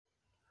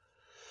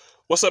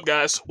What's up,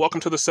 guys? Welcome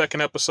to the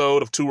second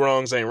episode of Two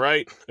Wrongs Ain't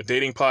Right, a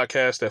dating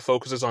podcast that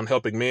focuses on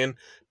helping men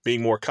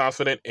being more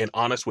confident and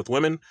honest with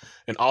women,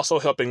 and also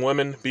helping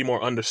women be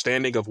more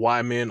understanding of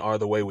why men are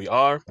the way we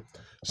are.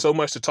 So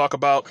much to talk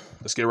about.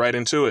 Let's get right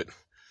into it.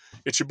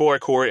 It's your boy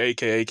Corey,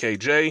 aka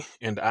KJ,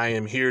 and I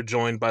am here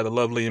joined by the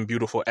lovely and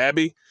beautiful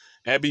Abbey.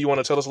 Abbey, you want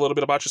to tell us a little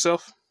bit about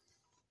yourself?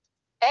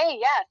 Hey,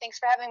 yeah, thanks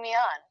for having me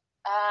on.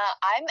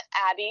 I'm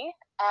Abbey,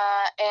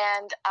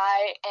 and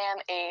I am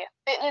a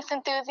fitness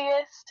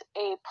enthusiast,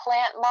 a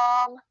plant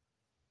mom,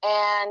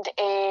 and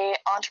an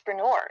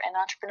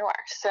entrepreneur.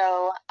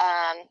 So,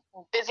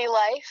 busy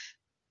life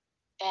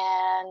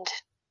and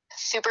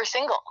super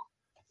single.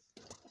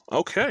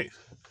 Okay,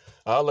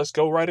 let's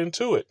go right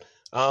into it.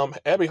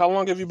 Abbey, how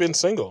long have you been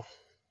single?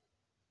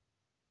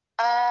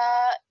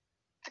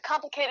 It's a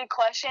complicated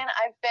question.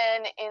 I've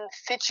been in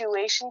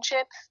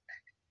situationships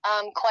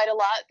quite a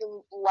lot.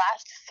 The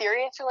last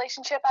serious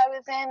relationship I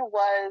was in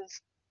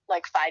was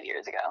like 5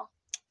 years ago.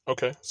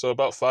 Okay, so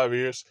about 5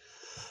 years.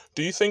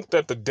 Do you think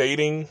that the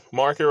dating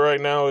market right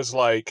now is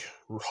like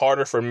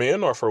harder for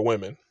men or for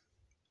women?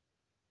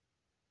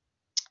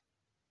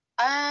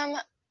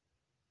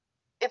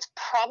 It's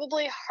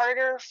probably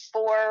harder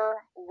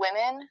for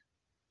women,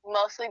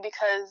 mostly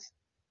because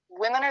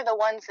women are the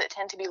ones that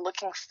tend to be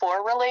looking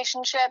for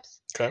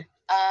relationships. Okay.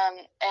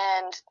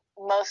 And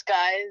most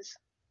guys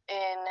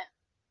in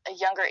a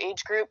younger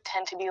age group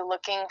tend to be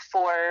looking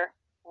for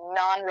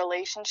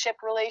non-relationship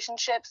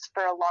relationships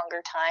for a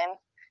longer time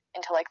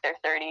into like their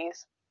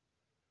 30s.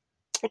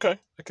 Okay,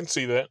 I can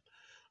see that.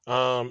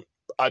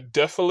 I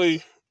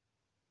definitely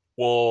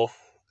will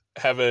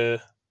have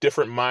a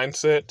different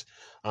mindset.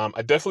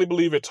 I definitely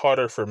believe it's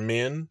harder for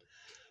men.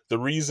 The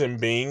reason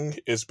being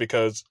is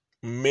because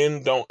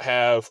men don't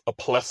have a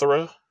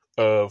plethora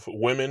of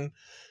women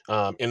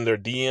in their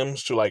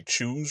DMs to like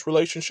choose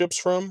relationships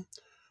from,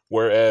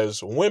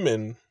 whereas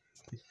women,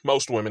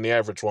 most women, the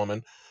average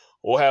woman,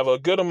 will have a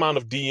good amount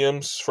of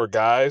DMs for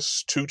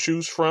guys to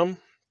choose from.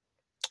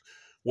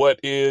 What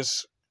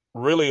is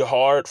really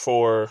hard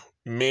for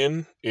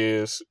men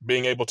is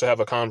being able to have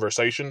a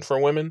conversation for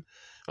women.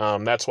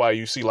 That's why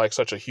you see like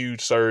such a huge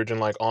surge in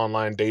like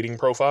online dating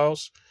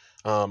profiles.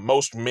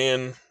 Most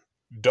men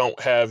don't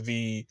have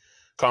the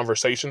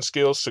conversation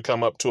skills to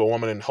come up to a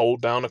woman and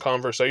hold down a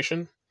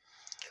conversation.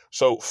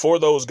 So for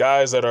those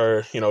guys that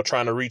are,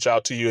 trying to reach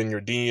out to you in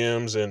your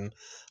DMs and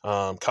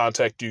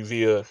contact you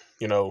via,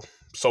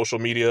 social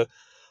media,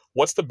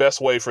 what's the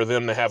best way for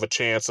them to have a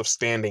chance of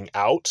standing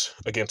out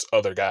against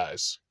other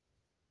guys?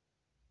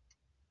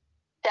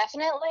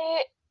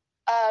 Definitely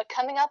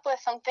coming up with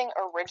something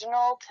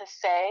original to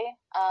say,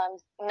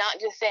 not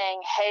just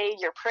saying, hey,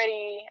 you're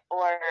pretty,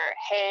 or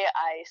hey,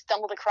 I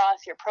stumbled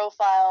across your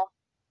profile.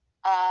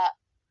 I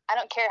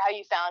don't care how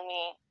you found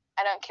me.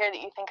 I don't care that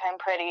you think I'm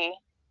pretty.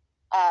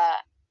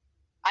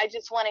 I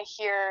just want to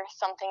hear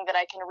something that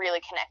I can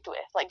really connect with.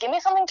 Like, give me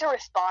something to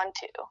respond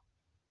to.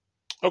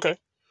 Okay.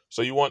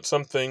 So you want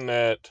something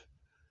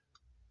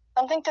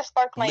something to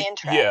spark my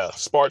interest. Yeah,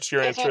 sparks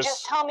your if interest. If you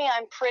just tell me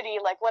I'm pretty,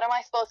 like, what am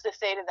I supposed to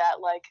say to that?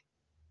 Like,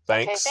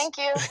 thanks. Okay, thank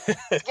you.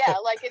 Yeah,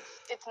 like,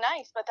 it's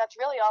nice, but that's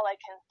really all I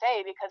can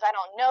say because I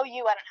don't know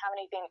you. I don't have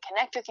anything to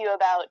connect with you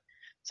about.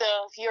 So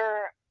if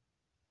you're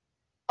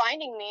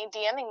finding me,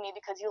 DMing me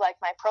because you like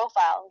my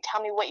profile and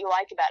tell me what you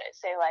like about it.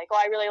 Say like, oh,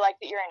 I really like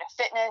that you're into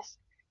fitness.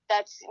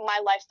 That's my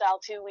lifestyle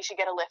too. We should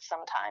get a lift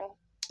sometime.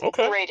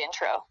 Okay. Great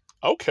intro.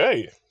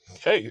 Okay.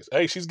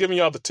 Hey, she's giving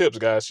y'all the tips,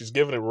 guys. She's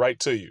giving it right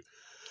to you.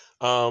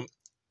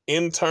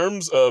 In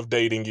terms of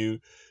dating you,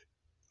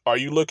 are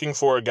you looking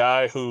for a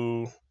guy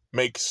who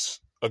makes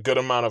a good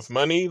amount of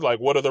money? Like,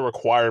 what are the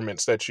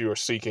requirements that you are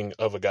seeking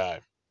of a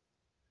guy?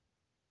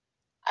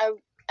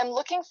 I'm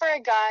looking for a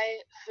guy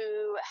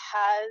who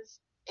has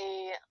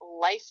a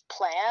life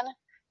plan.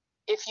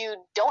 If you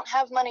don't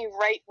have money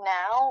right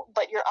now,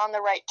 but you're on the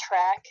right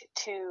track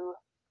to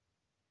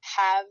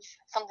have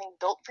something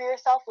built for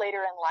yourself later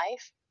in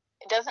life,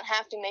 it doesn't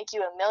have to make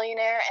you a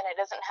millionaire and it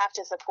doesn't have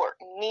to support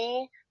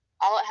me.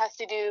 All it has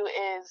to do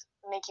is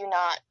make you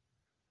not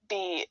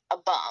be a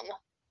bum.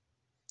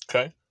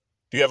 Okay.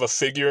 Do you have a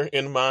figure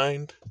in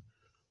mind?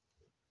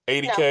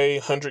 80K,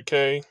 No.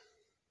 100K?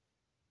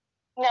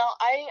 No,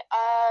 I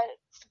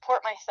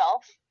support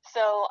myself,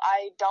 so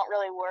I don't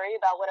really worry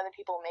about what other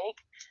people make.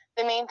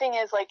 The main thing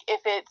is, like,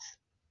 if it's,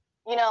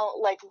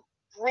 like,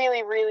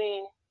 really,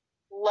 really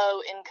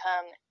low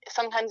income,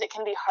 sometimes it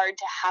can be hard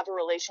to have a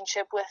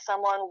relationship with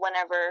someone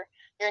whenever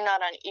you're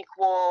not on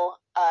equal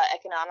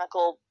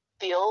economical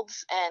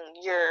fields and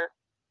you're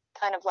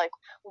kind of like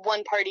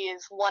one party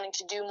is wanting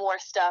to do more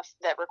stuff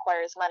that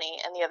requires money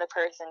and the other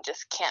person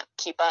just can't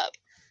keep up.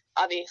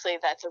 Obviously,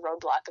 that's a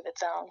roadblock of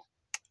its own.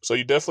 So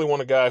you definitely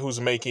want a guy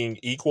who's making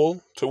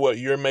equal to what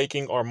you're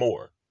making or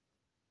more?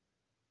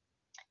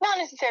 Not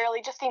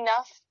necessarily, just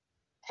enough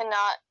to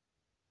not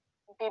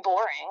be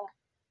boring.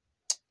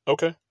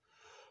 Okay.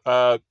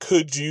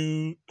 Could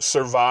you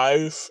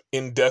survive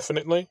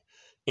indefinitely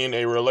in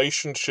a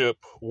relationship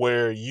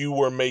where you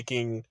were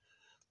making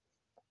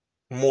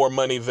more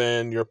money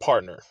than your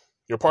partner?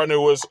 Your partner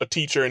was a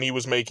teacher and he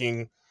was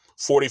making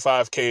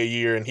 $45K a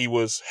year and he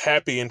was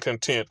happy and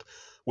content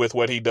with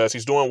what he does.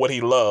 He's doing what he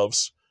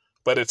loves,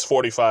 but it's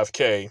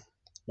 $45K.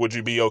 Would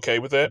you be okay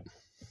with that?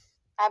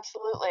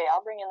 Absolutely.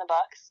 I'll bring in the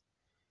bucks.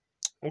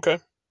 Okay.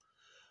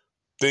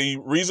 The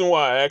reason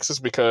why I ask is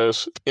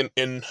because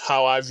in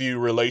how I view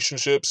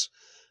relationships,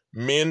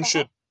 men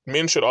should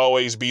men should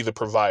always be the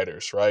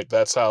providers, right?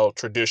 That's how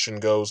tradition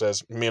goes,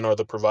 as men are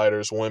the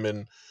providers,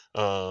 women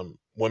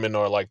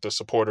are like the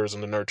supporters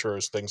and the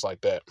nurturers, things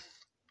like that.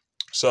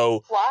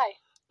 So Why?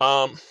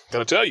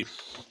 Gonna tell you.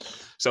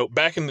 So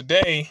back in the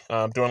day,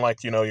 during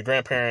like, your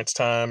grandparents'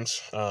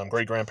 times,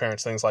 great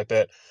grandparents, things like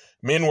that,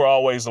 men were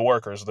always the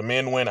workers. The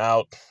men went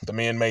out, the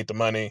men made the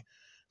money,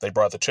 they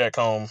brought the check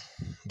home.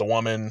 The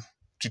woman,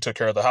 she took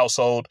care of the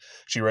household,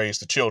 she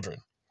raised the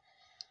children.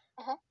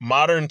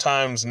 Modern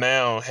times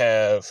now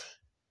have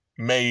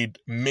made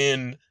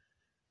men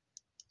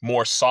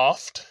more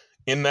soft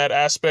in that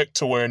aspect,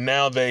 to where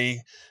now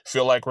they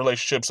feel like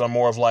relationships are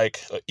more of like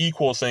an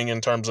equal thing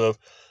in terms of,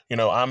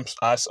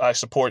 I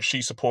support,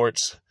 she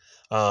supports.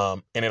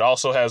 And it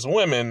also has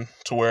women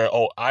to where,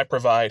 I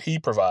provide, he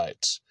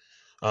provides.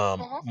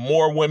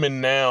 More women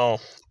now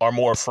are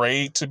more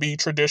afraid to be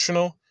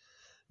traditional.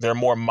 They're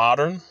more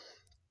modern.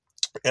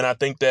 And I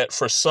think that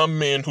for some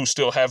men who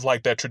still have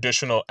like that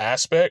traditional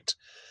aspect,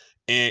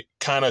 it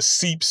kind of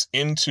seeps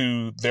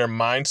into their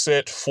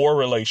mindset for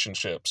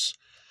relationships.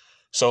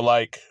 So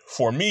like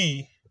for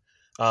me,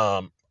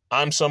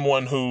 I'm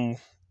someone who,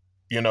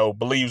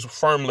 believes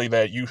firmly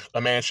that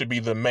a man should be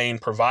the main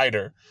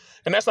provider.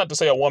 And that's not to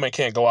say a woman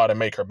can't go out and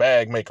make her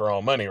bag, make her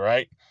own money,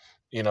 right?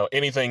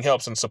 Anything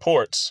helps and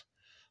supports.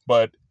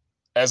 But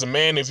as a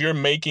man, if you're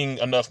making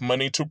enough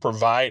money to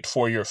provide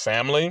for your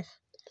family,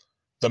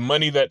 the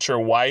money that your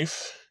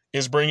wife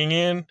is bringing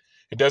in,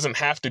 it doesn't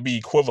have to be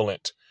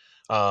equivalent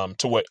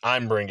to what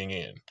I'm bringing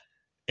in.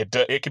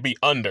 It could be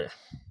under.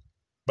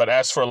 But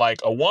as for like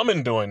a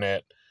woman doing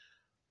that,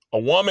 a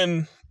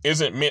woman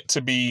isn't meant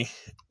to be,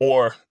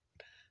 or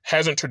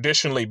hasn't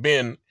traditionally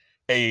been,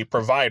 a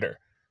provider.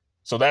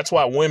 So that's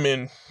why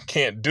women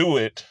can't do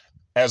it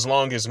as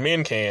long as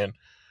men can,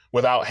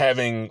 without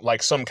having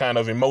like some kind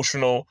of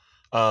emotional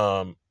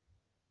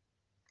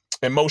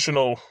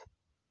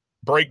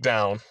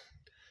breakdown.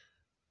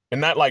 And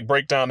not like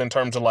breakdown in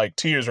terms of like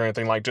tears or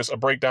anything, like just a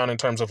breakdown in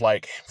terms of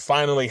like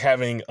finally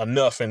having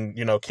enough and,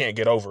 can't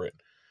get over it.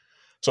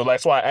 So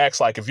that's why I asked,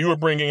 like, if you were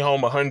bringing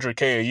home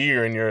 $100K a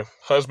year and your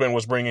husband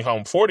was bringing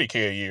home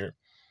 $40K a year,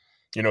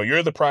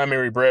 you're the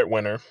primary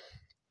breadwinner.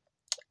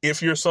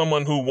 If you're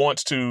someone who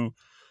wants to,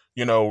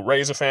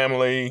 raise a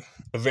family,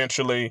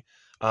 eventually,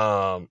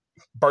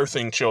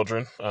 birthing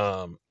children,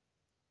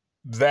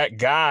 that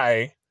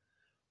guy,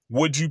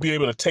 would you be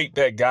able to take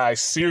that guy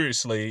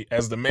seriously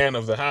as the man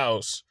of the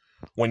house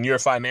when you're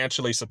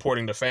financially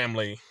supporting the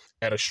family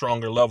at a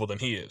stronger level than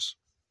he is?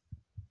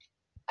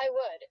 I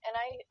would. And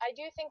I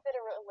do think that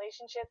a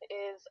relationship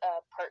is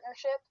a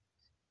partnership.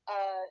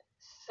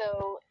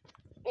 So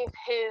if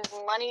his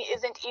money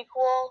isn't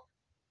equal,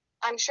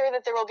 I'm sure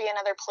that there will be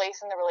another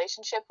place in the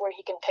relationship where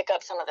he can pick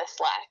up some of the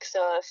slack.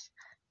 So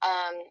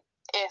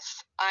if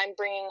I'm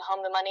bringing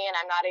home the money and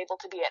I'm not able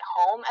to be at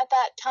home at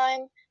that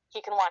time,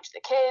 he can watch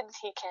the kids,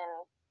 he can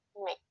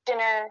make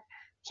dinner,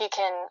 he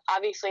can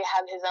obviously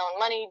have his own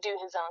money, do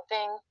his own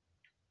thing.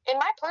 In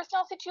my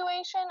personal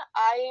situation,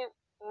 I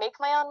make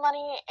my own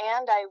money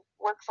and I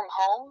work from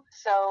home,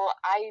 so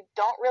I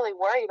don't really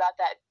worry about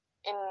that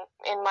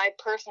in my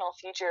personal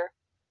future,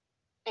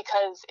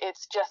 because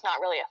it's just not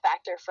really a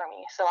factor for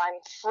me. So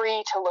I'm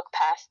free to look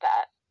past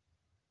that.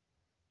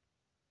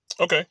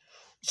 Okay.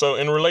 So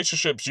in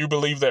relationships, you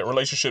believe that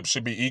relationships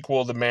should be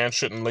equal, the man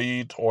shouldn't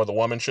lead or the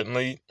woman shouldn't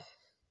lead?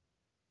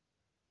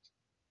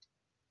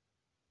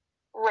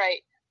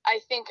 Right. I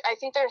think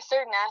there are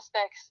certain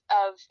aspects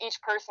of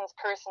each person's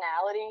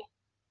personality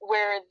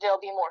where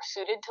they'll be more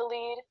suited to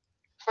lead.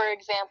 For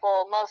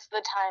example, most of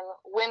the time,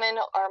 women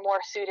are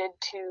more suited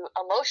to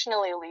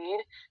emotionally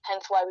lead,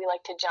 hence why we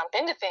like to jump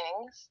into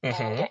things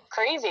and get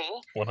crazy.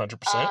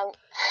 100%.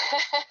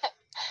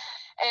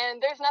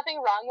 And there's nothing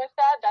wrong with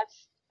that.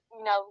 That's,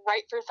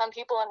 right for some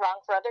people and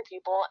wrong for other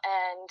people.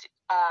 And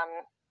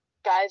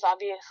guys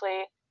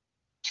obviously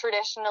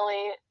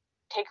traditionally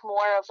take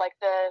more of like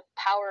the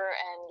power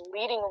and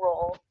leading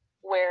role,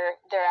 where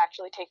they're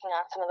actually taking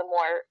on some of the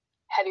more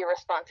heavy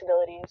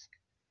responsibilities.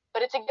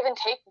 But it's a give and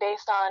take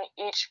based on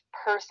each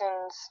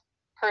person's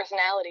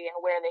personality and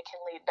where they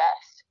can lead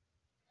best.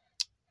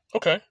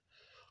 Okay.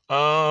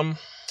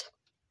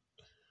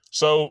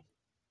 So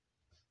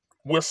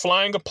we're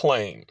flying a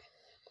plane.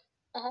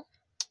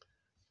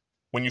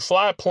 When you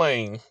fly a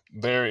plane,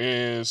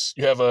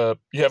 you have a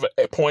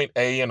point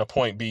A and a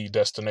point B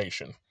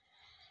destination.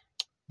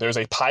 There's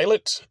a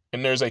pilot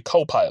and there's a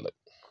co-pilot.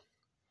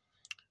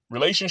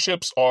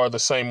 Relationships are the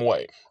same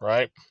way,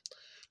 right?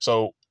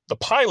 So the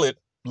pilot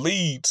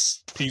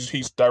leads,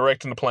 he's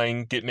directing the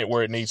plane, getting it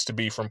where it needs to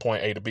be from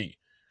point A to B.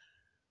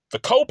 The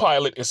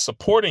co-pilot is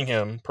supporting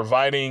him,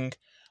 providing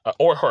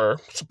or her,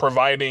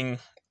 providing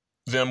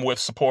them with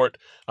support,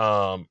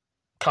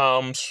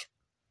 comms,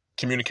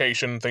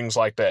 communication, things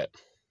like that.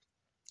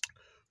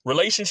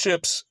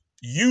 Relationships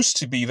used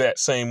to be that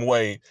same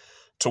way,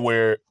 to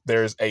where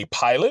there's a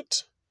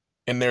pilot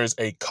and there's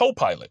a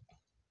co-pilot.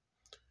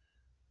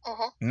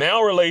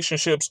 Now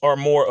relationships are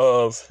more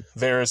of,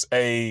 there's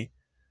a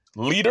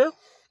leader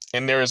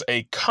and there's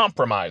a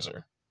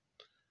compromiser.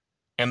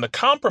 And the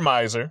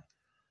compromiser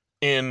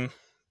in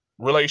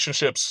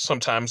relationships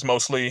sometimes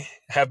mostly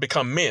have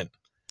become men.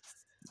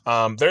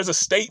 There's a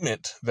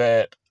statement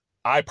that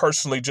I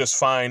personally just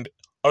find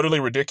utterly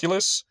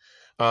ridiculous.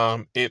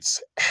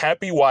 It's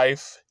happy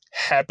wife,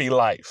 happy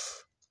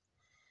life.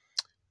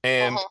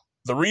 And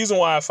the reason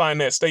why I find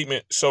that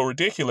statement so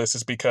ridiculous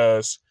is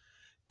because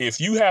if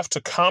you have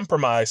to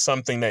compromise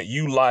something that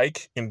you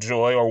like,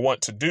 enjoy, or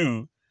want to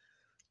do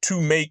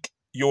to make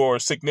your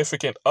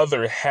significant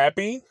other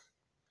happy,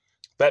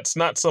 that's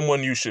not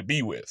someone you should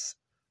be with,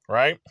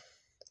 right?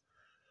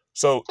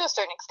 So, to a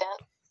certain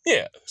extent.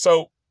 Yeah.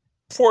 So,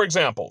 for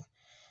example,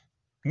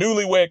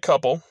 newlywed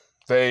couple,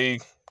 they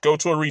go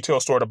to a retail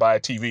store to buy a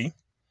TV.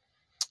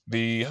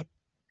 The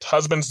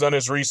husband's done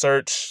his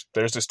research.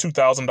 There's this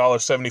 $2,000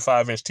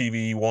 75-inch TV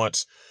he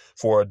wants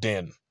for a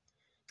den.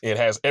 It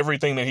has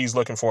everything that he's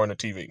looking for in a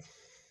TV.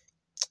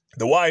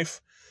 The wife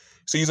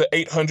sees an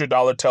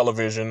 $800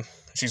 television.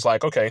 She's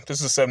like, okay,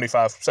 this is a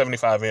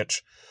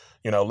 75-inch.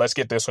 Let's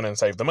get this one and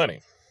save the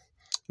money.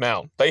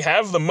 Now, they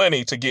have the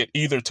money to get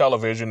either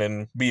television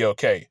and be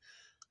okay.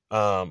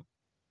 The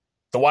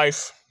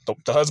wife,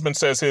 the husband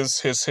says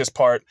his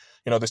part,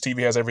 this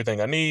TV has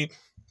everything I need.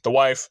 The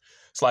wife,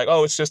 it's like,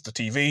 oh, it's just the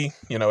TV.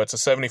 It's a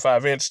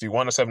 75-inch. Do you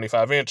want a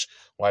 75-inch?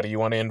 Why do you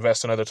want to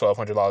invest another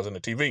 $1,200 in the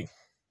TV?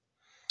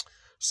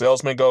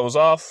 Salesman goes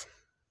off.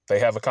 They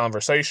have a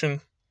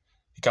conversation.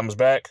 He comes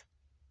back.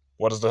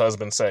 What does the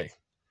husband say?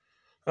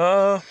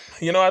 I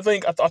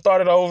think I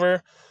thought it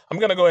over. I'm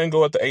going to go ahead and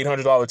go with the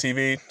 $800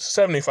 TV,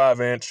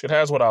 75-inch. It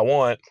has what I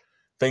want.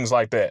 Things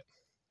like that.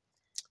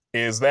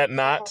 Is that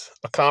not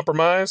a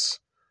compromise,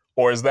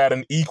 or is that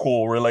an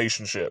equal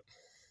relationship?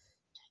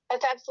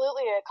 It's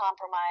absolutely a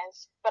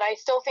compromise, but I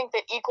still think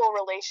that equal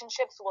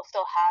relationships will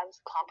still have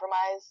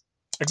compromise.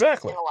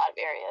 Exactly. In a lot of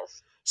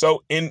areas.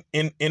 So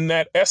in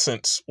that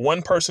essence,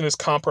 one person is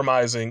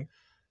compromising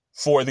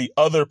for the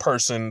other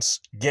person's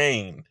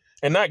gain,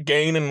 and not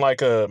gain in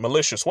like a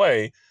malicious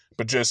way,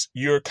 but just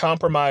you're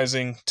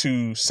compromising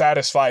to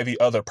satisfy the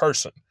other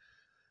person.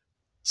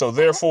 So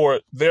therefore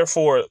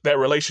that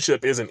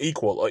relationship isn't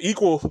equal. A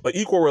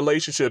equal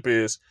relationship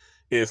is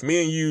if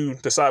me and you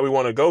decide we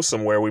want to go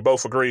somewhere, we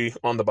both agree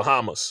on the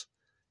Bahamas.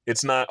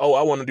 It's not, oh,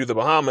 I want to do the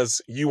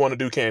Bahamas, you want to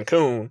do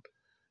Cancun,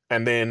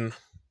 and then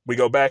we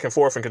go back and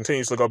forth and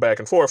continuously go back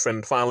and forth,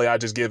 and finally I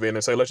just give in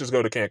and say, let's just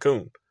go to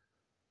Cancun.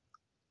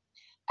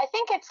 I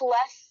think it's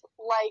less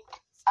like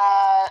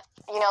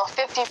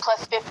 50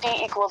 plus 50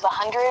 equals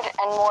 100,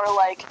 and more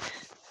like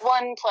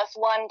 1 plus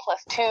 1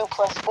 plus 2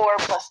 plus 4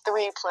 plus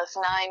 3 plus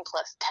 9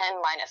 plus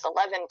 10 minus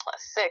 11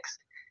 plus 6.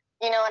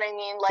 You know what I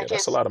mean? Like,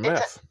 that's a lot of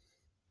math.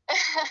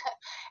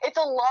 It's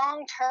a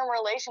long-term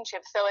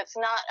relationship, so it's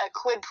not a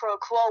quid pro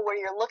quo where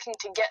you're looking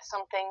to get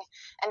something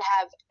and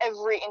have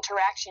every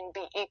interaction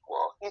be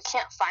equal. You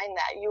can't find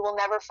that. You will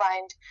never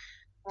find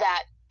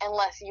that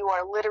unless you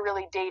are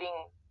literally dating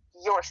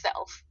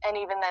yourself. And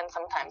even then,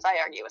 sometimes I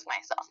argue with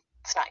myself.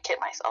 Let's not kid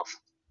myself.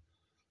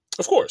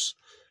 Of course.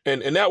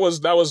 And that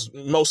was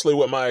mostly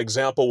what my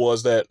example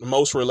was, that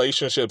most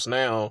relationships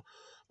now,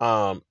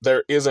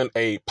 there isn't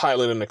a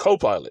pilot and a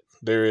co-pilot.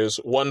 There is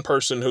one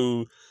person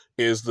who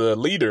is the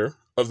leader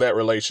of that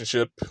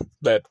relationship,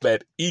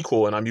 that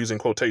equal, and I'm using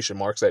quotation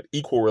marks, that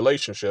equal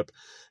relationship,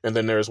 and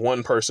then there's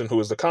one person who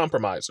is the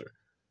compromiser.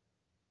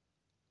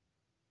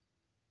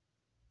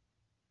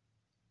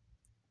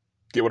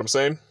 Get what I'm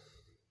saying?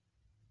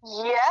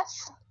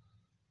 Yes,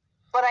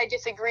 but I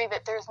disagree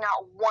that there's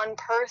not one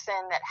person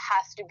that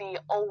has to be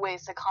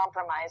always the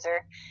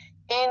compromiser.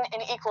 In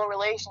an equal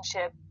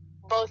relationship,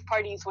 both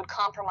parties would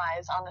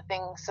compromise on the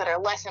things that are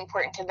less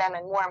important to them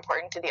and more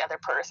important to the other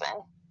person.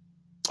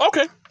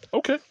 Okay.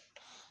 I'm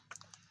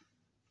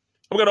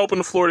going to open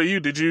the floor to you.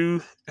 Did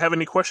you have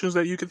any questions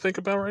that you can think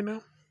about right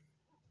now?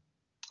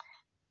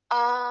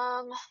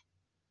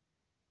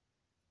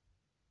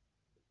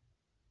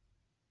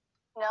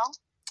 No.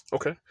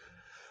 Okay.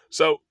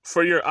 So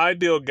for your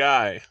ideal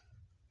guy,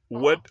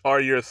 what are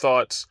your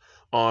thoughts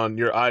on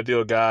your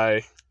ideal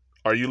guy?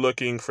 Are you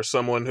looking for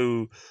someone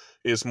who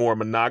is more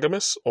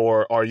monogamous,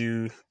 or are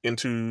you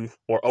into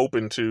or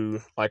open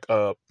to like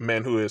a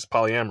man who is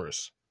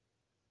polyamorous?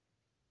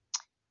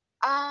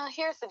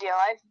 Here's the deal.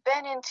 I've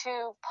been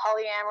into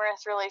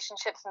polyamorous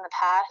relationships in the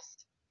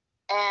past,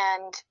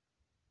 and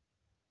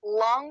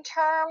long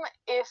term,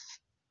 if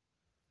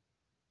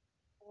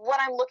what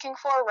I'm looking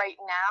for right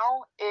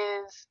now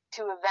is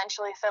to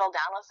eventually settle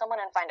down with someone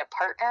and find a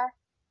partner,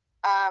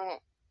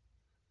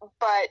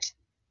 but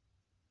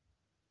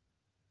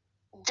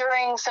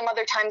during some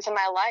other times in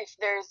my life,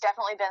 there's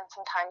definitely been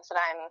some times that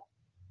I'm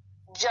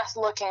just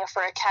looking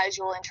for a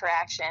casual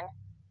interaction,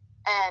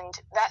 and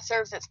that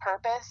serves its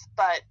purpose.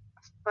 But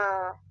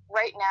for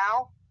right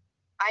now,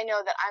 I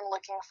know that I'm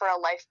looking for a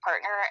life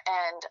partner,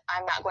 and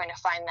I'm not going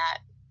to find that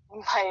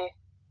by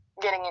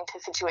getting into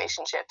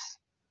situationships.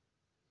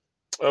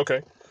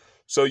 Okay.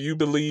 So you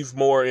believe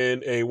more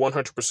in a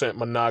 100%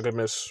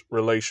 monogamous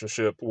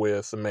relationship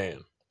with a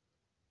man?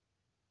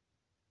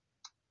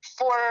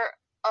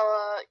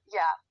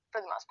 Yeah,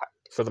 for the most part.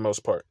 For the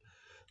most part.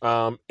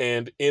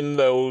 And in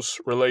those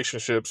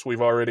relationships,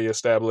 we've already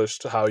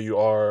established how you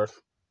are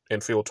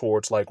and feel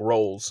towards like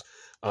roles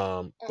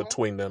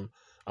between them.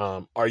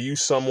 Are you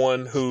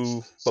someone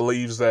who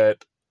believes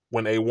that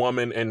when a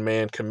woman and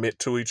man commit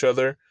to each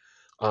other,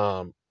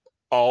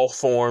 all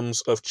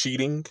forms of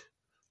cheating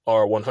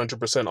are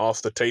 100%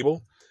 off the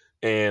table?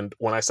 And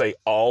when I say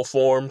all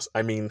forms,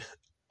 I mean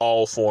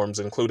all forms,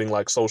 including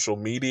like social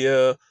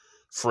media,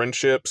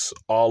 friendships,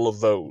 all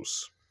of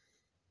those.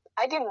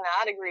 I do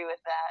not agree with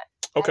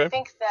that. Okay. I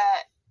think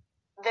that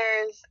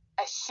there's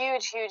a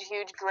huge, huge,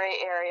 huge gray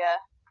area,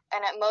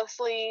 and it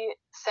mostly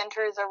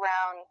centers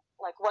around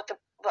like what the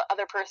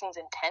other person's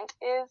intent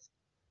is.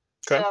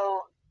 Okay.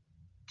 So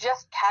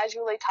just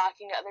casually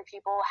talking to other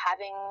people,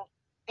 having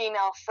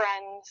female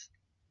friends,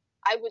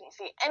 I wouldn't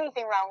see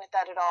anything wrong with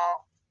that at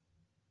all.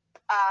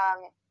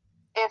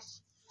 If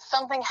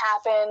something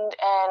happened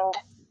and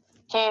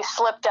he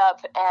slipped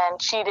up and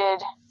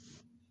cheated,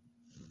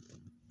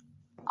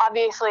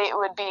 obviously it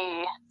would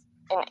be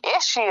an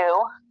issue,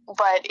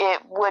 but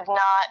it would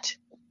not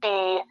be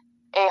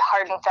a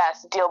hard and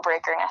fast deal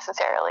breaker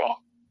necessarily.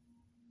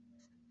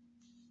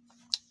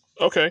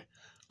 Okay.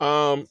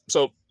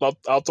 So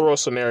I'll throw a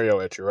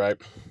scenario at you,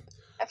 right?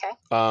 Okay.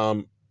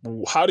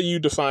 How do you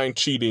define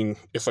cheating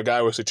if a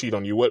guy was to cheat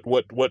on you? What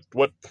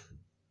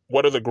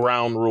are the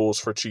ground rules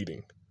for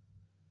cheating?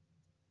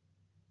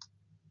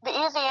 The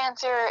easy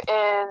answer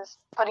is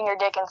putting your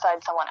dick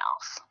inside someone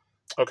else.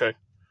 Okay.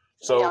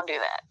 So you don't do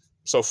that.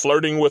 So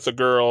flirting with a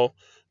girl,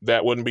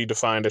 that wouldn't be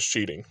defined as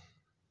cheating.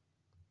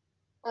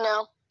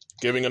 No.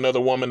 Giving another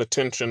woman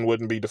attention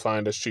wouldn't be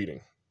defined as cheating.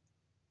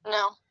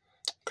 No.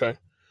 Okay.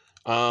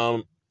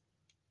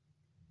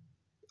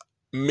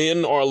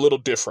 Men are a little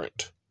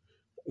different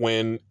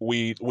when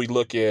we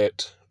look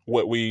at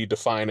what we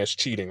define as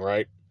cheating,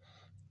 right?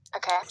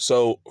 Okay.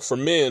 So for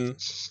men,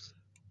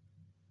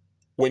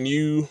 when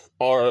you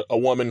are a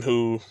woman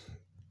who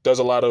does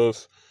a lot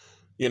of,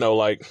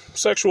 like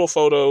sexual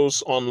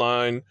photos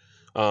online,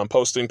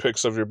 posting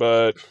pics of your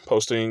butt,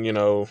 posting,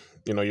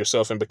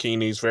 yourself in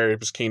bikinis, various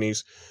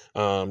bikinis,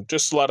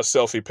 just a lot of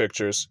selfie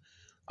pictures,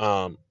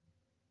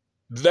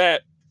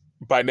 that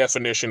by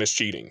definition is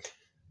cheating.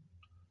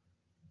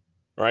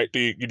 Right? Do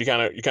you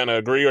kind of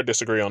agree or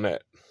disagree on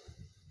that?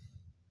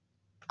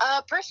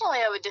 Personally,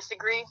 I would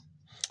disagree.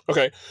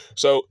 Okay.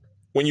 So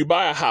when you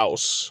buy a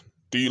house,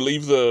 do you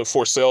leave the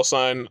for sale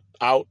sign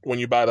out when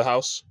you buy the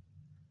house?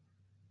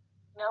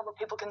 No, but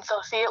people can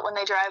still see it when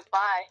they drive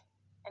by.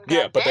 And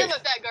but damn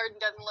if that garden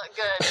doesn't look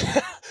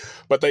good.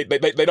 But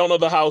they don't know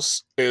the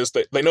house is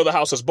they know the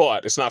house is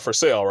bought. It's not for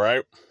sale,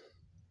 right?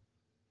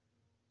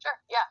 Sure,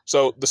 yeah.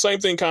 So the same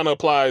thing kind of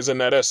applies in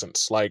that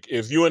essence. Like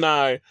if you and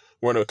I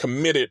were in a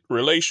committed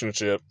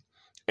relationship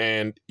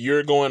and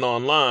you're going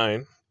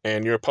online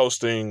and you're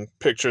posting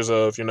pictures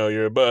of,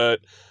 your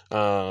butt,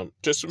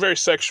 just very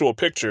sexual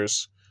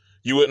pictures,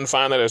 you wouldn't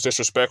find that as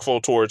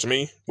disrespectful towards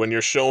me when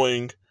you're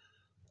showing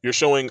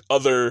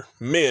other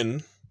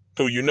men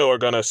who are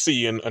going to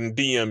see and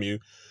DM you.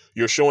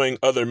 You're showing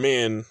other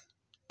men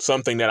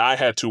something that I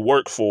had to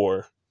work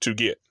for to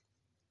get.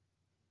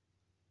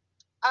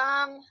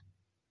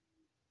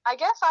 I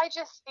guess I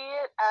just see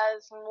it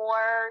as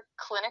more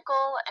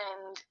clinical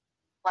and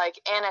like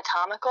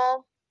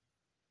anatomical.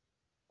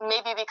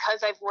 Maybe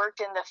because I've worked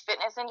in the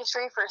fitness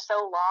industry for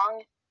so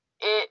long,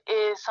 it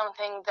is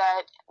something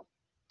that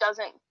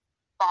doesn't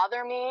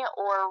bother me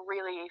or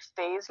really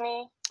faze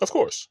me. Of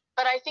course.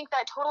 But I think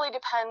that totally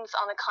depends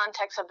on the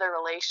context of the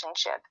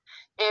relationship.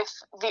 If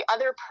the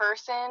other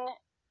person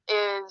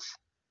is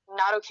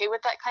not okay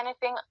with that kind of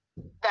thing,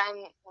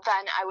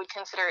 then I would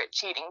consider it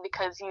cheating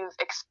because you've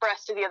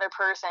expressed to the other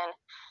person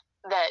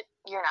that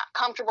you're not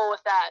comfortable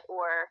with that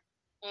or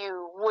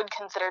you would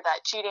consider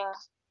that cheating.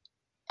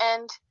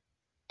 And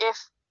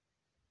if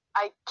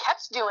I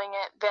kept doing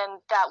it, then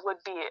that would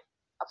be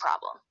a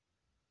problem.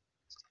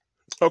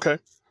 Okay.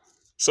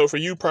 So for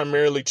you,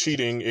 primarily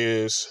cheating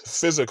is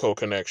physical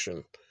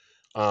connection.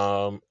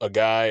 A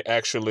guy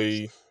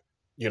actually,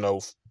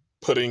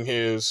 putting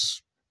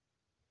his,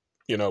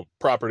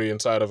 property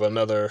inside of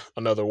another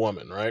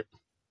woman, right?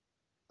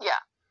 Yeah.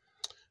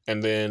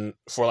 And then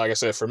like I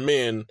said, for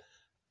men,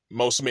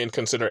 most men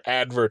consider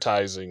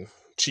advertising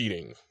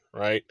cheating,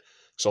 right?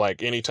 So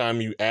like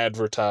anytime you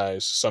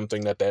advertise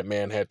something that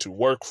man had to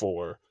work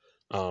for,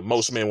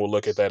 most men will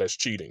look at that as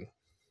cheating.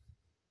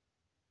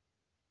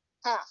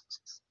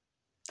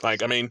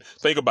 Like, I mean,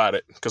 think about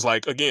it. Because,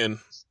 like, again,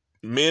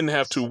 men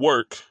have to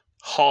work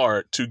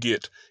hard to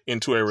get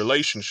into a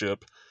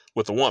relationship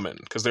with a woman.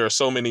 Because there are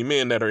so many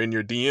men that are in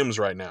your DMs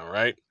right now,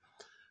 right?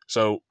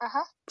 So,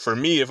 for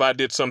me, if I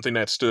did something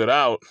that stood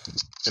out,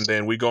 and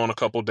then we go on a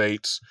couple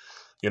dates,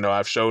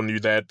 I've shown you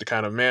that the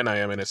kind of man I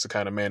am, and it's the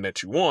kind of man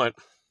that you want,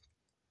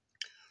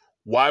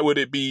 why would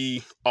it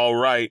be all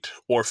right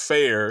or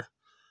fair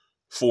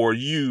for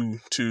you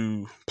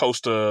to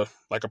post a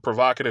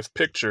provocative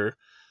picture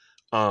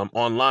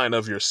online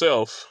of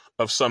yourself,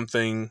 of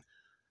something,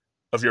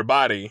 of your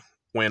body,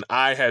 when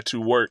I had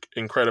to work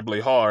incredibly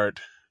hard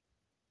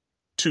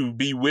to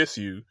be with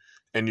you,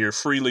 and you're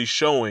freely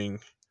showing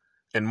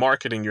and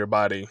marketing your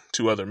body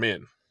to other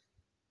men?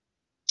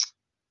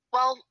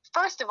 Well,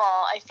 first of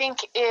all, I think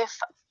if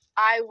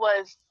I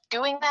was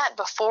doing that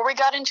before we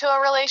got into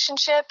a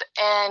relationship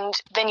and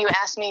then you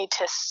asked me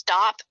to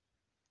stop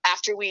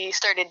after we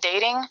started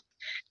dating,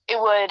 it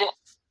would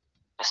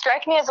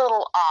strike me as a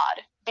little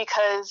odd,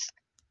 because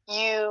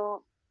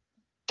you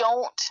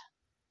don't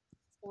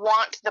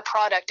want the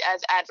product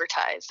as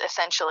advertised,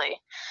 essentially.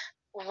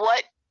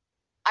 What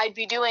I'd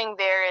be doing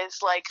there is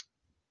like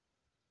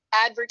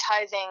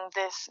advertising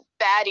this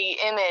baddie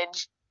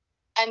image,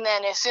 and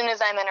then as soon as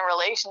I'm in a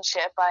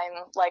relationship,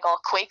 I'm like all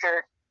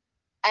Quaker,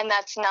 and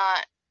that's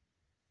not,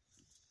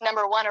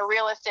 number one, a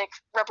realistic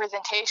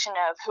representation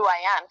of who I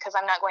am, because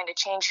I'm not going to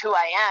change who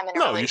I am in a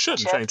No, you relationship.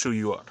 shouldn't change who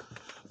you are.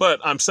 But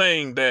I'm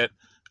saying that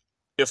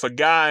if a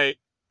guy,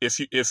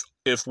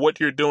 if what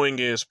you're doing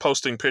is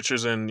posting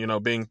pictures and, you know,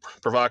 being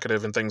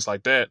provocative and things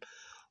like that,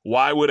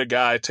 why would a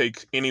guy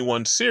take any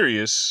woman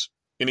serious,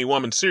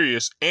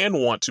 and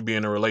want to be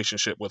in a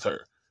relationship with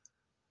her,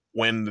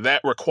 when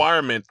that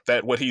requirement,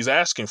 that what he's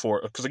asking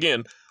for? Because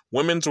again,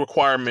 women's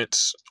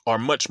requirements are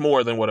much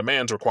more than what a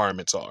man's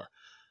requirements are.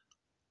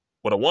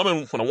 When a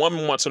woman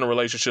wants in a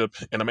relationship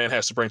and a man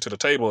has to bring to the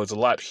table is a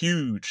lot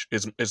huge,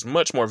 is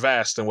much more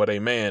vast than what a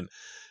man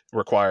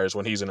requires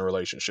when he's in a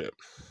relationship.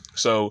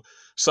 So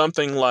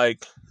something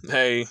like,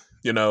 hey,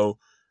 you know,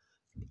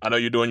 I know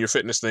you're doing your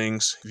fitness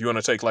things. If you want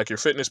to take like your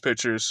fitness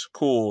pictures,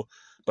 cool.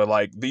 But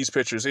like these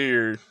pictures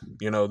here,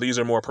 you know, these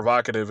are more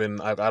provocative,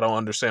 and I don't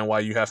understand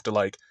why you have to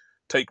like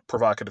take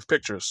provocative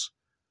pictures.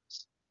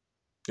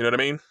 You know what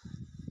I mean?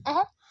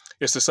 Uh-huh.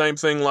 It's the same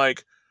thing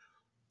like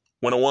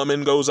when a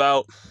woman goes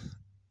out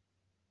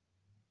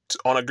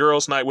on a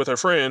girls' night with her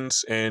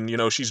friends, and, you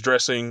know, she's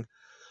dressing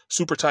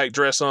super tight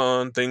dress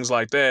on, things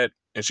like that,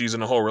 and she's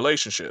in a whole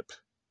relationship.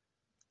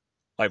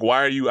 Like,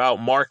 why are you out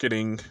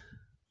marketing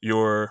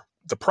the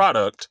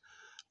product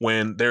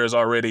when there's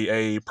already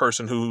a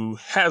person who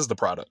has the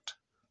product?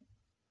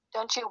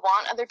 Don't you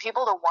want other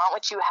people to want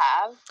what you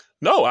have?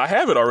 No, I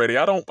have it already.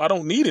 I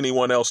don't need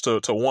anyone else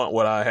to want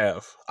what I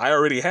have. I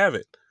already have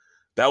it.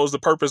 That was the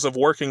purpose of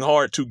working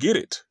hard to get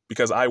it,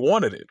 because I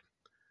wanted it.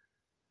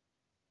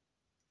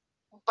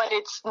 But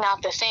it's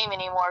not the same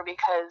anymore,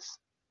 because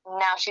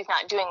now she's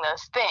not doing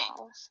those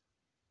things.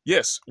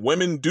 Yes,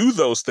 women do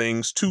those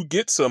things to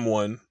get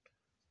someone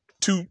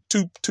to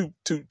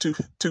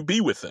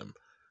be with them,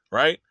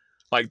 right?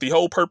 Like the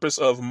whole purpose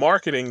of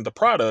marketing the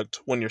product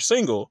when you're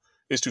single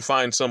is to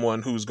find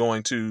someone who's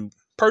going to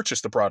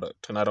purchase the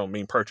product. And I don't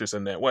mean purchase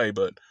in that way,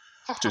 but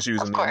just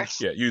using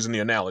using the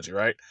analogy,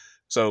 right?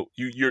 So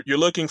you're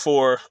looking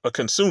for a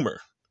consumer,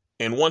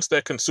 and once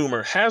that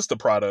consumer has the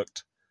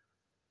product,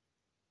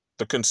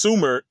 the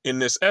consumer in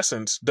this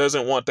essence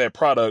doesn't want that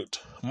product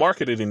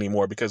marketed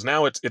anymore, because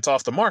now it's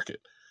off the market.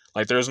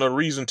 Like there's no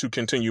reason to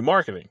continue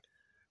marketing,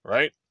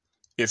 right?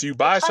 If you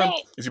buy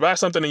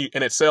something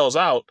and it sells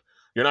out,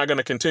 you're not going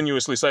to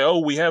continuously say, "Oh,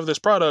 we have this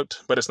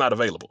product, but it's not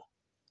available."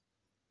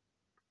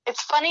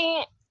 It's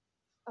funny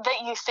that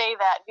you say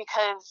that,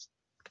 because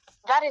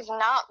that is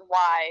not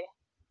why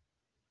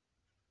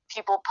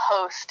people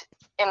post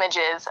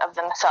images of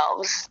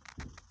themselves.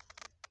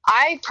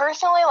 I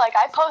personally,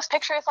 I post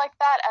pictures like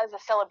that as a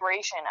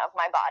celebration of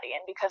my body,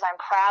 and because I'm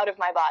proud of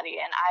my body,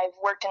 and I've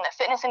worked in the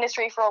fitness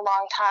industry for a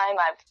long time.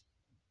 I've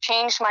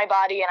changed my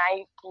body, and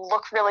I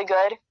look really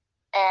good,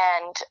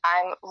 and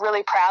I'm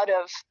really proud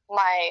of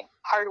my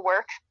hard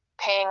work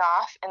paying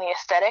off in the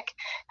aesthetic,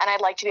 and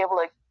I'd like to be able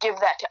to give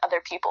that to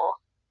other people.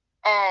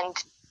 And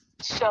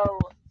so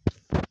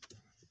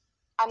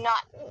I'm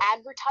not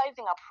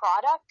advertising a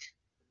product.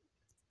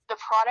 The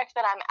product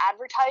that I'm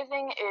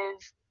advertising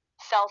is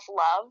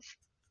self-love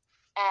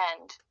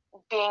and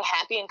being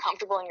happy and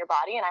comfortable in your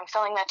body, and I'm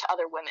selling that to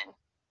other women.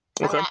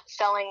 Okay. I'm not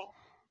selling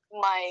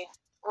my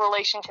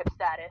relationship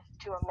status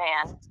to a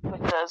man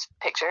with those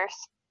pictures.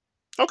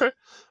 Okay,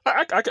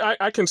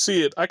 I can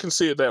see it. I can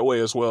see it that way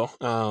as well.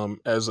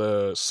 As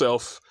a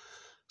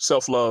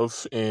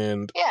self-love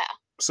and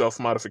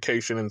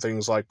self-modification and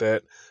things like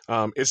that.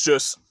 It's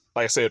just,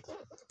 like I said,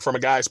 from a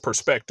guy's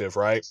perspective,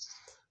 right?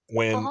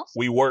 When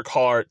we work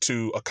hard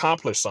to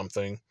accomplish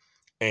something,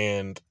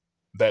 and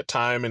that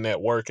time and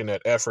that work and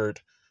that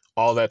effort,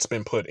 all that's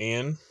been put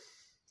in,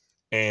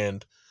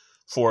 and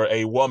for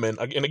a woman,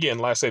 and again,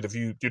 like I said, if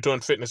you're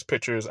doing fitness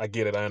pictures, I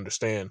get it, I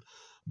understand.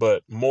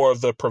 But more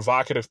of the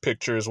provocative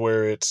pictures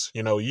where it's,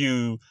 you know,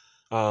 you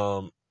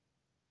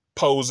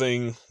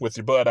posing with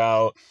your butt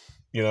out,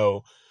 you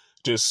know,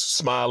 just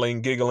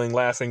smiling, giggling,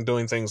 laughing,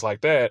 doing things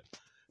like that.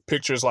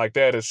 Pictures like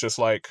that, it's just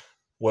like,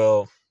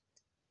 well,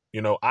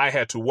 you know, I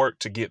had to work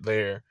to get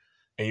there,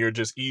 and you're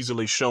just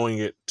easily showing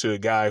it to a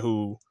guy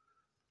who,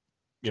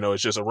 you know,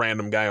 is just a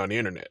random guy on the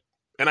internet.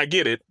 and I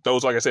get it.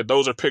 Those, like I said,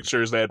 those are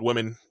pictures that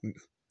women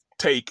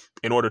take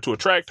in order to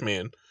attract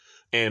men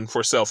and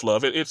for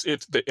self-love.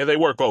 They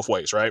work both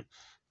ways, right?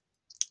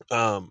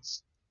 But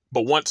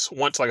once,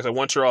 like I said,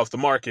 once you're off the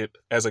market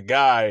as a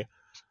guy,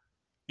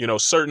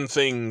 certain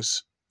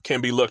things can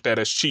be looked at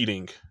as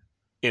cheating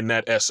in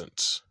that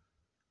essence.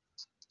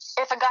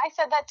 If a guy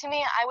said that to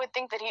me, I would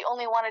think that he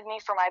only wanted me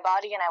for my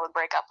body, and I would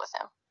break up with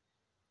him.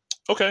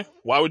 Okay.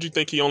 Why would you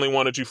think he only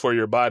wanted you for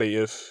your body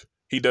if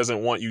he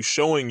doesn't want you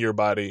showing your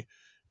body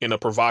in a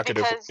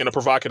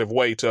provocative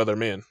way to other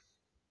men?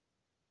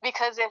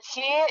 Because if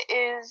he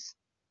is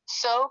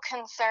so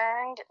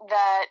concerned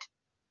that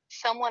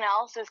someone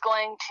else is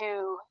going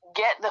to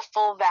get the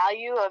full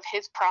value of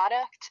his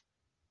product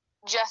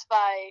just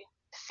by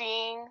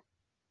seeing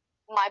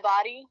my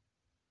body,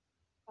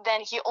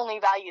 then he only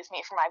values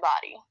me for my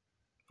body.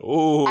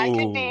 Ooh, I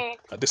could be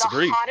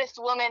the hottest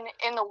woman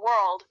in the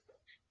world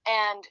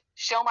and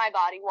show my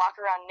body, walk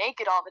around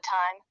naked all the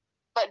time,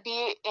 but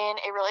be in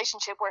a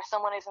relationship where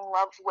someone is in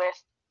love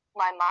with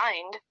my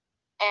mind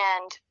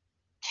and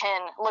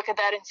can look at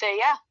that and say,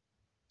 yeah,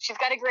 she's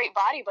got a great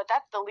body, but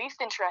that's the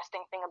least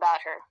interesting thing about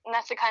her. And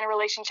that's the kind of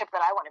relationship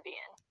that I want to be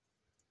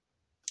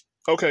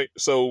in. Okay,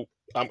 so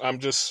I'm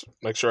just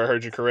make sure I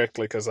heard you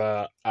correctly, because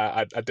I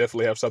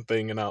definitely have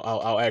something, and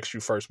I'll ask you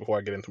first before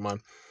I get into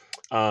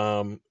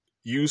mine.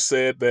 You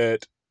said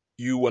that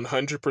you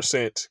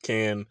 100%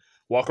 can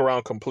walk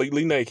around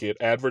completely naked,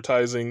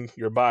 advertising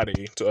your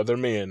body to other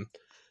men,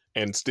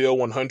 and still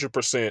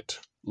 100%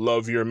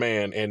 love your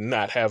man and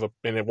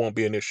and it won't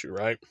be an issue,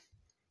 right?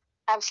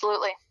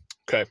 Absolutely.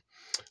 Okay.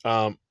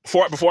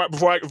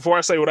 Before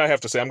I say what I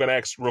have to say, I'm going to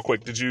ask real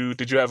quick. Did you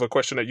have a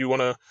question that you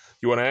wanna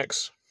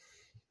ask?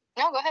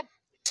 No, go ahead.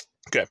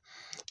 Okay.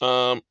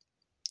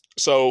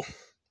 So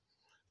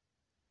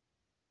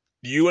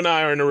you and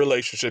I are in a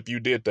relationship. You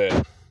did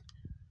that.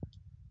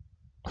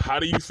 How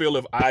do you feel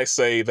if I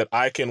say that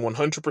I can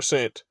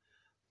 100%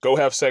 go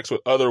have sex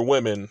with other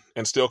women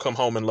and still come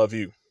home and love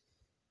you?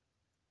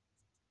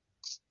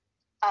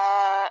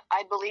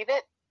 I believe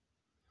it.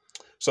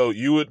 So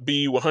you would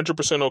be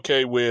 100%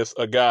 okay with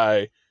a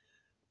guy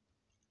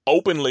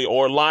openly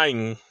or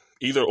lying,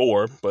 either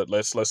or, but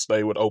let's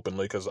stay with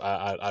openly, because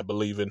I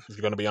believe in, if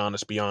you're going to be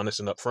honest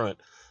and upfront.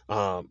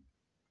 100%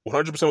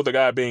 with the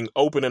guy being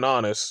open and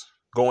honest,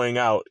 going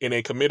out in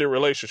a committed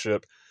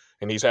relationship,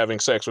 and he's having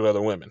sex with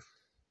other women.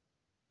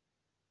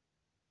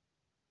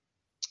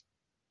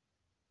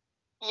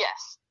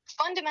 Yes.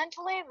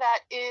 Fundamentally, that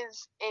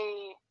is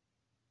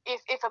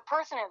if a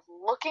person is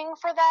looking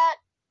for that,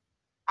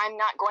 I'm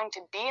not going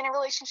to be in a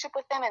relationship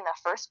with them in the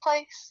first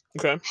place.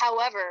 Okay.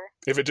 However,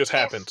 if it just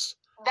happens,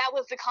 that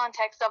was the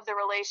context of the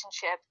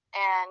relationship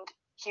and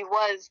he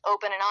was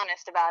open and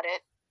honest about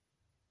it,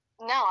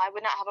 no, I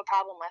would not have a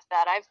problem with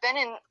that. I've been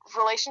in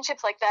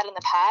relationships like that in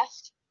the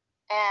past,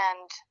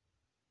 and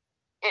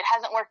it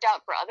hasn't worked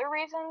out for other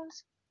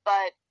reasons,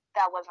 but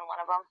that wasn't one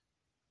of them.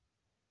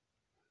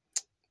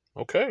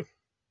 Okay.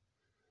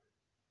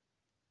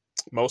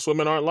 Most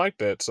women aren't like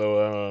that,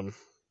 so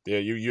yeah,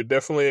 you're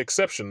definitely an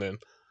exception then.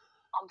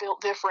 I'm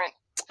built different.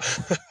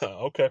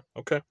 Okay.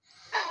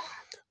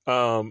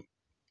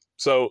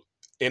 So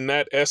in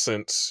that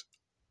essence,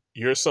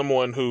 you're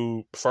someone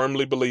who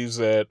firmly believes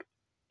that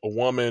a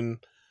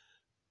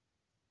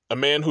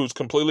man who's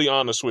completely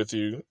honest with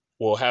you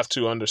will have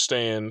to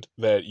understand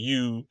that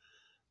you,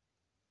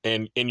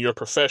 and in your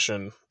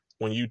profession,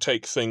 when you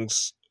take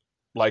things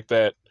like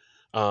that,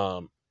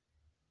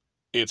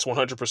 it's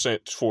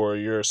 100% for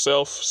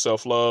yourself,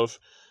 self-love,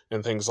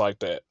 and things like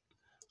that.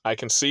 I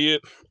can see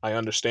it. I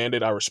understand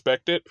it. I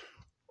respect it.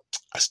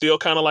 I still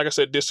kind of, like I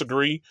said,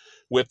 disagree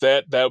with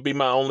that. That would be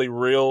my only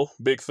real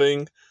big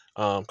thing.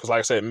 Because like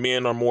I said,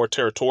 men are more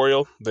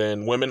territorial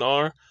than women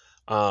are.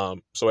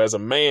 So as a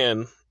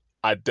man,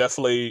 I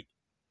definitely,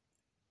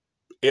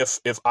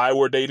 if I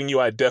were dating you,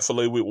 I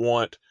definitely would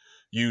want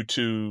you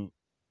to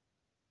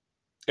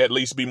at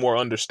least be more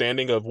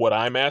understanding of what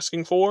I'm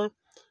asking for,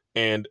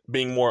 and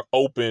being more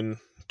open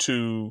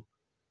to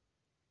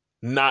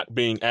not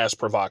being as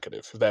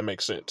provocative, if that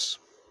makes sense.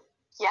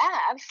 Yeah,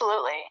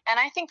 absolutely. And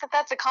I think that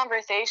that's a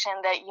conversation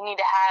that you need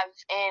to have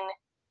in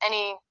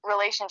any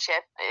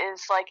relationship,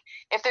 is like,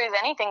 if there's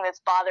anything that's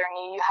bothering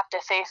you, you have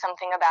to say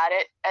something about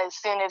it as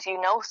soon as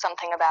you know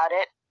something about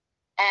it.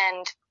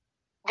 And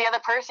the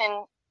other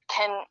person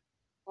can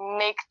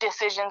make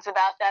decisions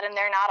about that, and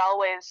they're not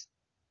always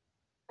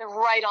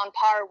right on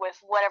par with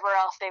whatever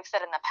else they've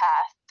said in the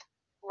past.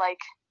 Like,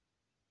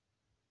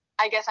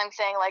 I guess I'm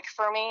saying, like,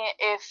 for me,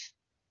 if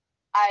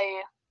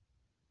I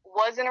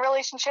was in a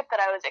relationship that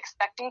I was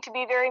expecting to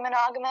be very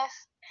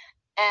monogamous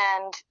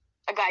and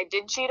a guy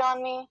did cheat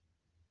on me,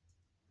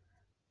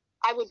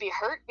 I would be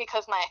hurt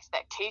because my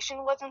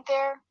expectation wasn't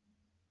there.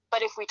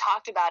 But if we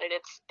talked about it,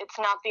 it's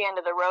not the end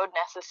of the road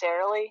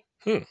necessarily.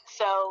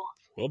 So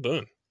well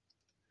done.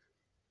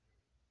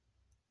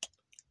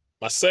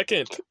 My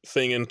second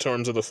thing in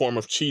terms of the form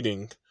of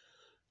cheating,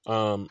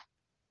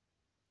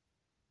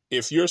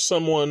 if you're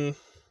someone,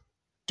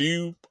 do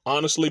you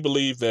honestly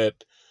believe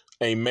that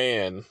a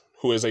man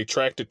who is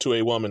attracted to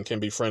a woman can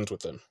be friends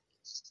with them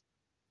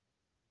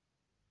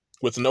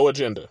with no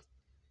agenda?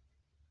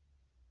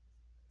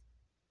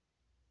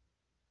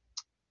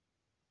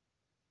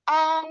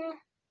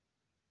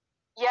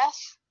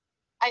 Yes.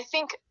 I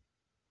think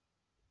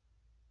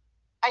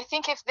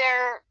if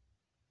they're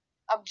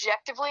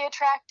objectively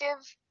attractive,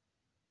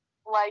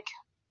 like,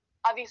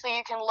 obviously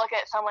you can look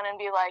at someone and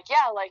be like,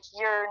 yeah, like,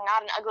 you're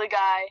not an ugly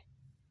guy,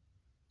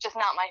 just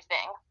not my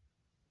thing.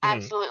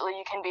 Absolutely,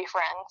 you can be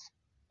friends.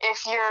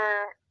 If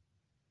you're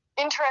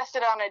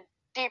interested on a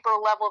deeper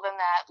level than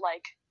that,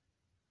 like,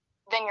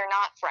 then you're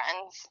not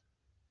friends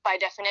by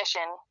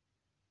definition.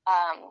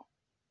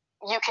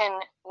 You can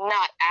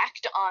not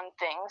act on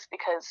things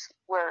because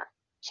we're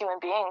human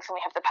beings and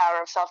we have the power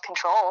of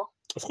self-control.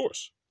 Of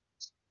course.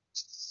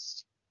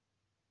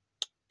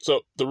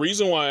 So the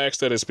reason why I asked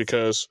that is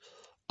because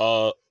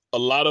a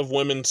lot of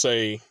women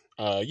say,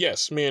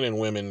 yes, men and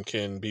women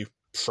can be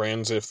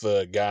friends if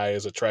the guy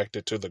is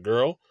attracted to the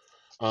girl.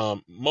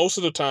 Most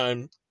of the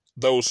time,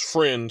 those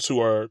friends who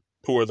are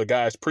the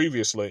guys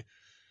previously,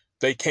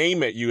 they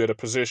came at you at a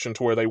position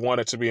to where they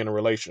wanted to be in a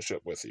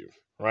relationship with you,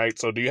 right?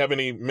 So do you have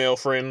any male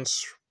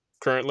friends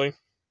currently?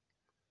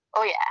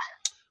 Oh, yeah.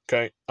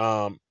 Okay.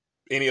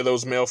 Any of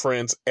those male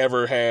friends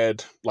ever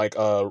had, like,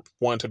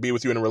 one to be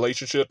with you in a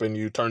relationship and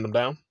you turned them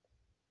down?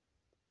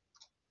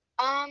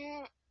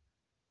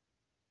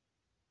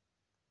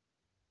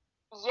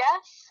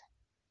 Yes.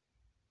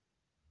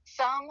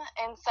 Some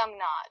and some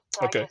not.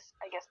 So Okay.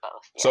 I guess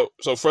both. Yeah.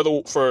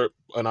 So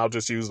and I'll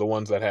just use the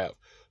ones that have.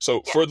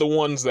 So for the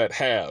ones that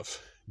have,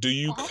 do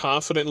you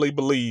confidently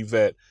believe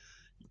that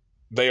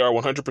they are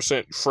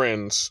 100%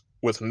 friends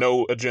with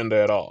no agenda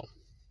at all?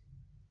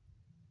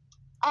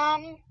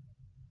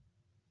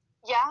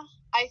 Yeah,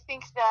 I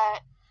think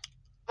that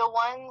the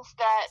ones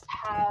that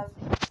have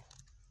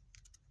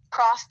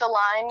crossed the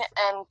line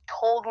and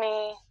told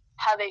me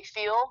how they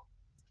feel,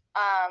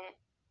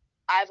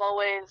 I've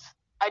always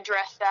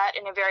addressed that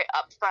in a very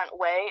upfront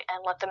way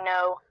and let them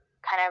know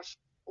kind of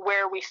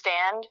where we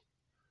stand.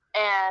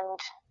 And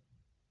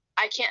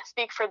I can't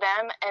speak for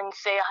them and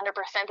say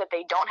 100% that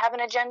they don't have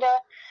an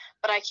agenda,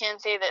 but I can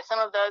say that some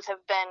of those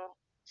have been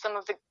some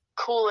of the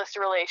coolest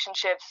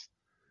relationships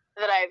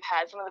that I've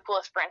had, some of the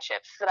coolest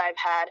friendships that I've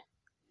had,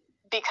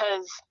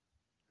 because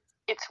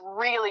it's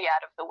really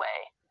out of the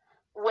way.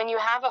 When you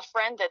have a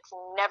friend that's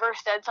never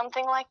said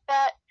something like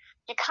that,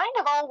 you kind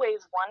of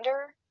always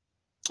wonder.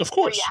 Of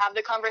course. Where you have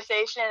the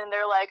conversation and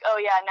they're like, oh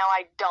yeah, no,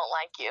 I don't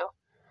like you.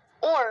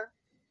 Or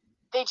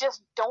they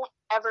just don't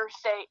ever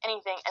say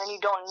anything and you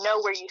don't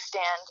know where you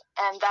stand.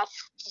 And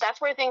that's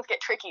where things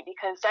get tricky,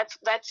 because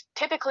that's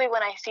typically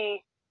when I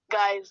see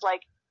guys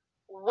like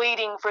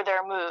waiting for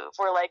their move,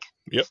 or like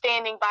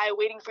standing by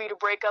waiting for you to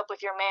break up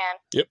with your man.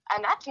 Yep.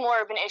 And that's more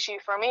of an issue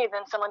for me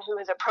than someone who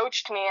has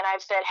approached me and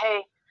I've said,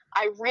 hey,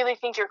 I really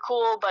think you're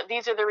cool, but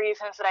these are the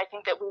reasons that I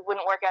think that we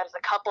wouldn't work out as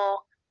a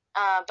couple,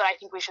 but I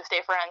think we should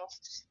stay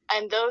friends.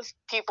 And those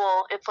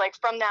people, it's like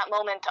from that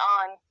moment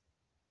on,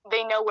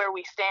 they know where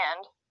we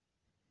stand.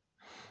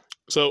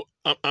 So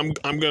I'm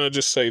gonna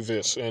just say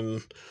this,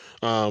 and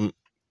I'm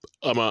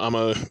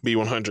gonna be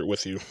 100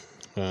 with you,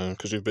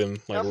 because you've been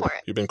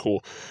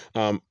cool.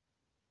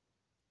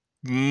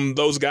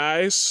 Those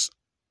guys,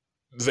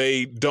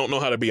 they don't know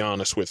how to be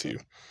honest with you.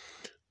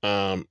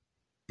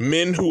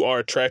 Men who are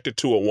attracted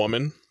to a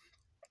woman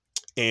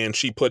and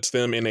she puts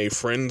them in a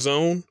friend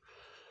zone,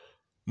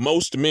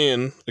 most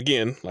men,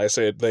 again, like I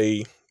said,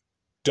 they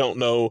don't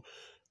know.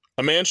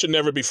 A man should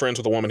never be friends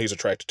with a woman he's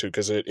attracted to,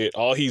 because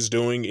all he's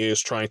doing is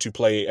trying to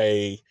play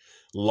a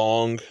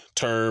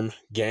long-term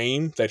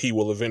game that he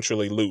will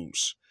eventually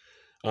lose.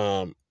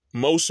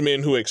 Most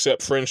men who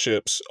accept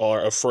friendships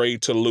are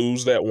afraid to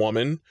lose that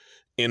woman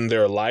in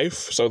their life,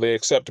 so they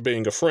accept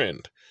being a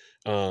friend.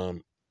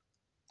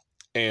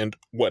 And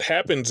what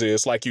happens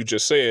is, like you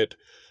just said,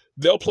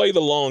 they'll play the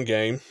long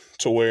game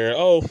to where,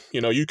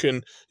 you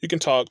can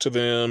talk to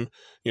them.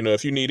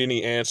 If you need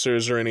any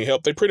answers or any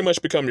help, they pretty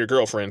much become your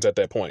girlfriends at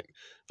that point,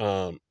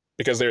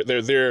 because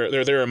they're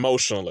there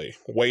emotionally,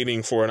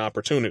 waiting for an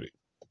opportunity.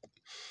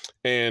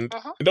 And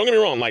don't get me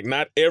wrong, like,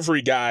 not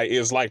every guy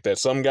is like that.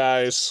 Some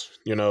guys,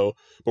 but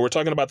we're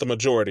talking about the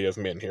majority of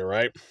men here,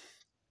 right?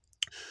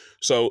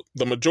 So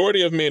the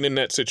majority of men in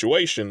that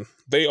situation,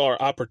 they are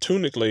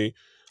opportunely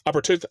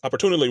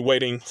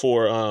waiting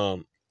for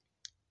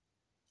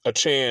a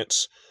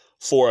chance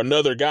for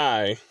another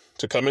guy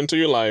to come into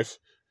your life,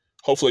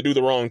 hopefully do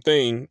the wrong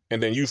thing,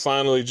 and then you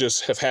finally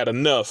just have had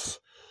enough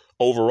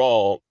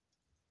overall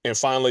and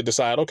finally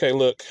decide, okay,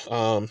 look,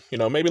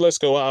 maybe let's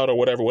go out or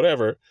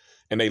whatever,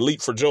 and they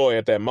leap for joy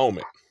at that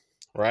moment,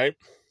 right?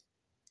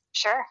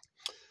 Sure.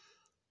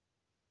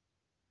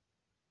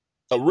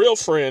 A real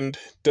friend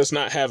does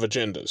not have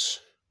agendas.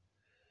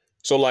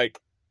 So, like,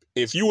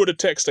 if you were to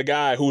text a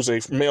guy who's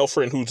a male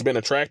friend who's been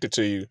attracted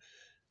to you,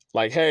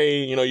 like,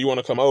 hey, you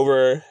want to come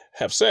over,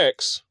 have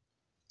sex,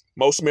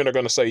 most men are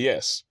going to say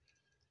yes.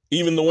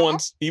 Even the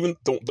ones, even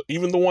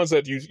the ones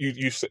that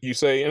you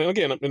say, and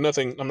again,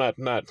 I'm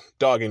not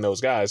dogging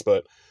those guys,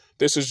 but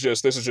this is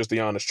just the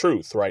honest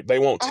truth, right? They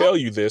won't tell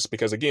you this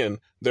because, again,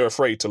 they're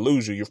afraid to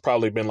lose you. You've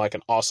probably been like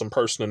an awesome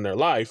person in their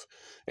life,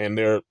 and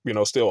they're,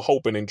 still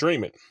hoping and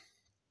dreaming.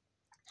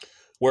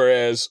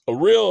 Whereas a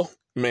real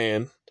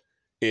man,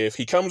 if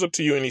he comes up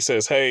to you and he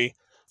says, hey,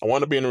 I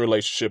want to be in a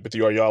relationship with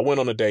you, or y'all went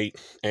on a date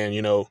and,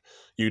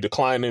 you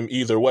decline him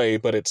either way,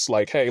 but it's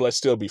like, hey, let's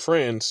still be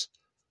friends.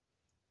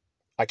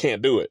 I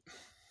can't do it.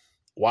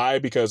 Why?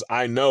 Because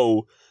I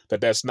know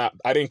that's not,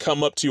 I didn't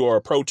come up to you or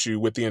approach you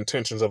with the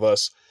intentions of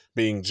us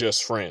being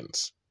just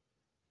friends.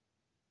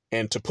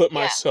 And to put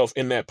myself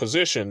in that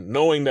position,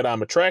 knowing that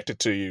I'm attracted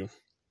to you,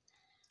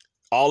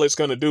 all it's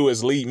going to do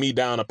is lead me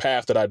down a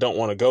path that I don't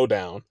want to go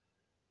down.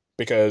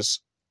 Because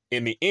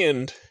in the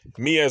end,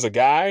 me as a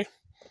guy,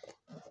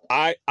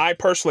 I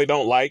personally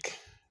don't like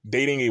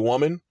dating a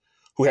woman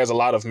who has a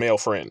lot of male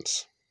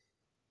friends.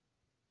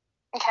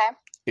 Okay.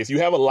 If you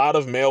have a lot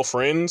of male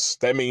friends,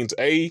 that means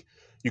A,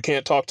 you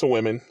can't talk to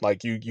women,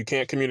 like you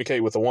can't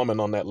communicate with a woman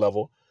on that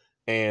level.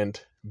 And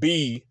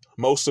B,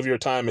 most of your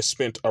time is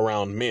spent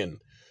around men.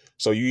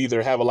 So you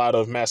either have a lot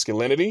of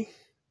masculinity,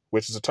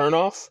 which is a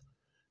turnoff,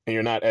 and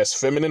you're not as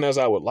feminine as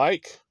I would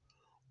like,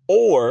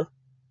 or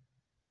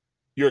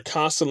you're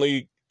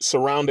constantly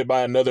surrounded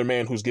by another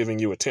man who's giving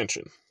you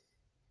attention.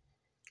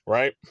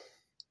 Right?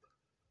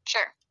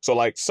 Sure. So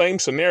like same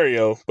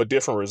scenario, but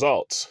different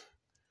results.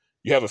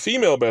 You have a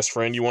female best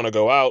friend, you want to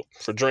go out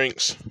for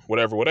drinks,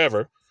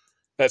 whatever.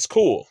 That's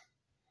cool.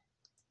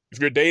 If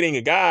you're dating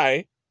a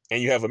guy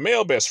and you have a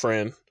male best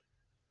friend,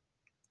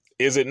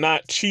 is it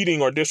not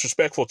cheating or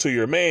disrespectful to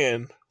your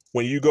man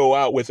when you go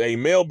out with a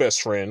male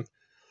best friend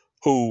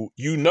who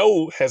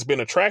has been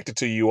attracted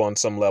to you on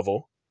some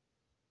level?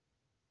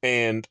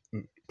 And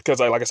because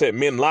like I said,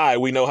 men lie,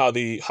 we know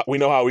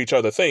how each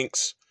other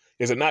thinks.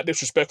 Is it not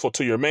disrespectful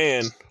to your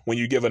man when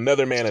you give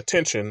another man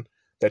attention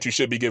that you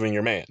should be giving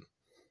your man?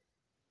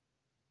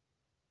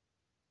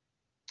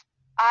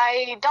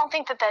 I don't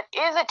think that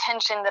is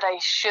attention that I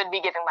should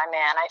be giving my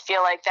man. I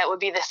feel like that would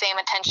be the same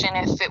attention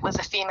if it was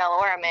a female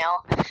or a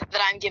male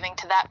that I'm giving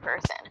to that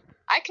person.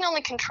 I can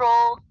only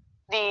control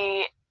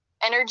the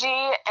energy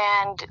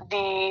and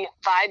the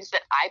vibes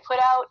that I put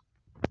out.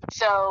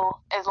 So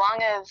as long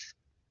as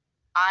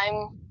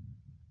I'm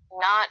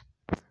not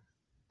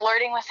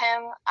flirting with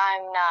him,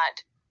 I'm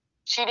not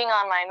cheating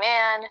on my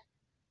man,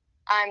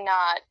 I'm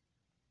not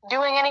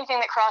doing anything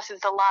that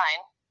crosses the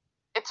line,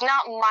 it's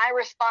not my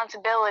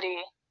responsibility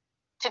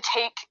to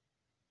take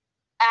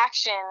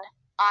action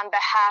on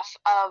behalf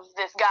of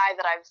this guy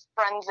that I've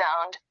friend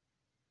zoned.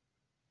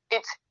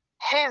 It's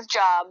his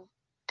job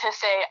to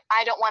say,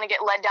 I don't want to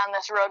get led down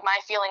this road, my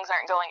feelings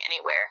aren't going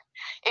anywhere.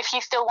 If he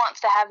still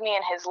wants to have me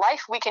in his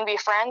life, we can be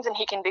friends and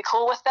he can be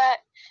cool with that.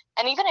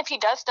 And even if he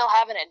does still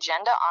have an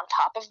agenda on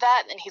top of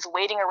that and he's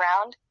waiting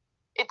around,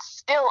 it's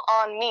still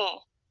on me.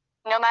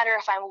 No matter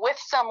if I'm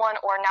with someone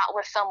or not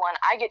with someone,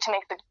 I get to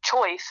make the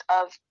choice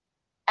of,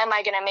 am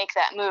I going to make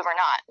that move or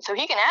not? So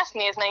he can ask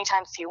me as many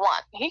times as he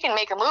wants. He can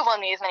make a move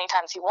on me as many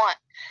times as he wants.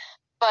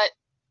 But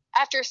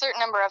after a certain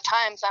number of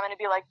times, I'm going to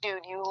be like,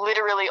 dude, you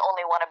literally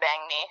only want to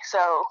bang me,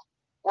 so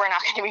we're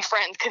not going to be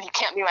friends because you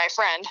can't be my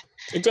friend.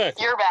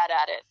 Exactly. You're bad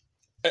at it.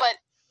 But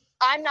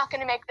I'm not going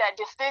to make that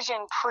decision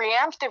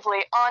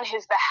preemptively on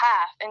his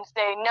behalf and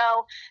say,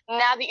 no,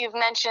 now that you've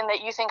mentioned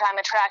that you think I'm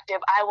attractive,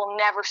 I will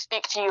never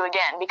speak to you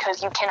again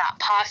because you cannot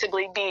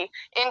possibly be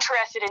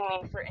interested in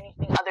me for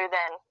anything other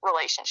than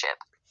relationship.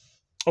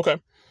 Okay.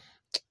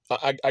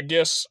 I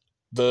guess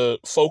the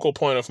focal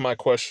point of my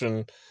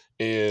question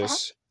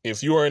is,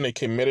 if you are in a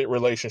committed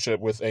relationship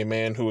with a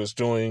man who is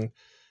doing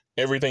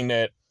everything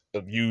that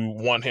you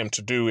want him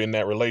to do in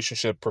that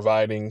relationship,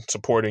 providing,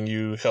 supporting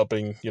you,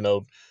 helping,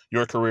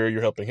 your career,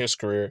 you're helping his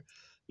career,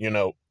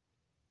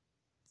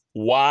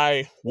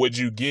 why would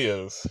you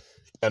give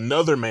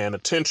another man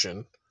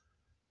attention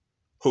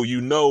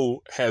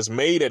who has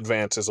made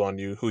advances on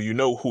you,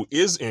 who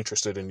is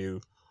interested in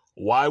you?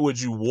 Why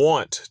would you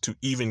want to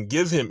even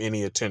give him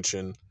any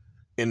attention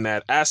in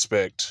that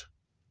aspect?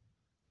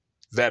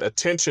 That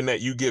attention that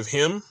you give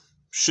him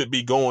should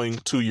be going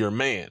to your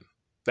man.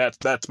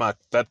 That's my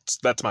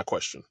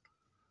question.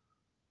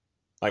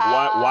 Like,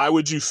 why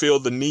would you feel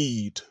the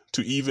need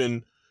to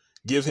even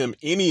give him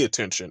any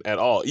attention at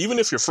all? Even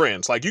if you're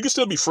friends, like, you can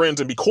still be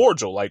friends and be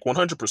cordial, like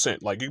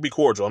 100%. Like, you can be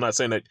cordial. I'm not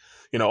saying that,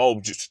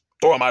 just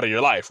throw him out of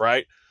your life,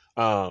 right?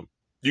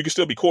 You can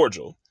still be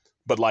cordial,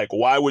 but like,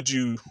 why would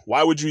you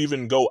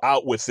even go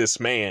out with this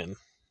man,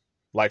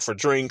 like for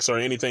drinks or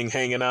anything,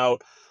 hanging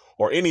out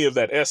or any of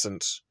that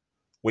essence,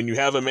 when you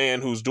have a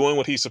man who's doing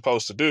what he's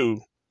supposed to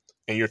do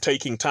and you're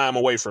taking time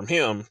away from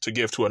him to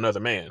give to another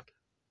man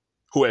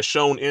who has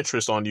shown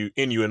interest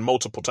in you in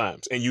multiple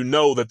times, and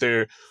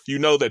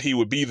that he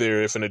would be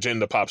there if an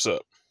agenda pops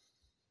up?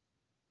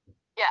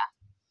 Yeah.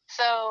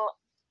 So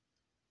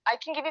I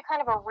can give you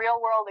kind of a real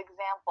world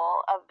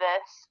example of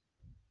this.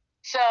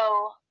 So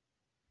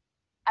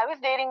I was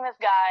dating this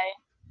guy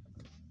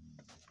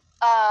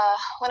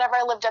whenever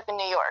I lived up in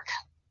New York,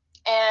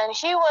 and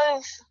he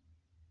was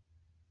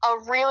a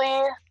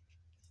really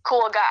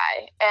cool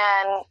guy,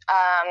 and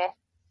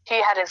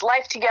he had his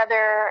life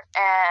together,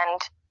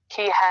 and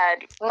he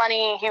had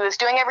money. He was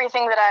doing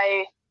everything that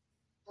I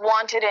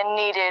wanted and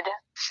needed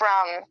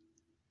from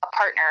a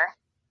partner.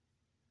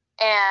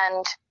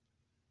 And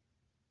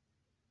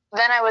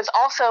then I was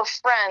also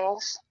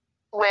friends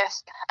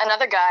with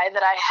another guy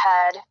that I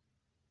had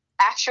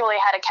actually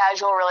had a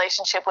casual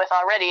relationship with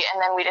already,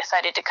 and then we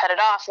decided to cut it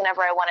off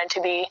whenever I wanted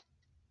to be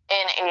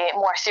in a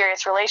more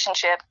serious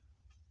relationship.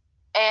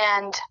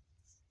 And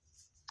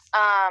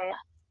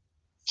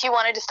he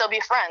wanted to still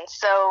be friends,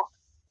 so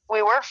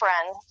we were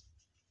friends.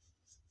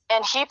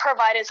 And he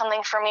provided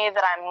something for me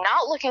that I'm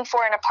not looking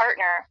for in a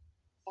partner,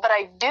 but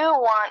I do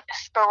want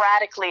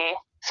sporadically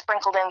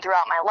sprinkled in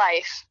throughout my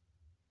life.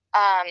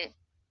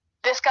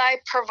 This guy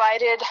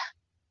provided,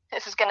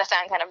 this is going to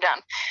sound kind of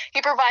dumb,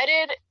 he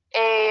provided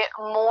a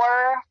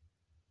more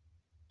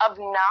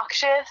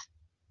obnoxious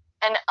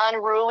and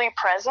unruly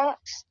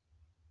presence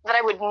that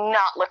I would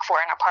not look for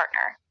in a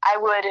partner. I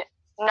would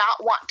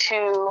not want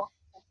to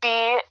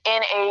be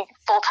in a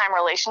full-time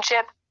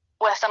relationship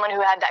with someone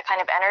who had that kind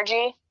of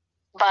energy,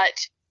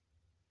 but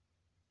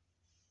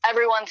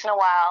every once in a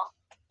while,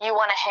 you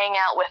want to hang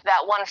out with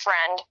that one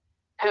friend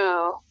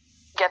who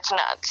gets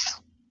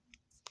nuts.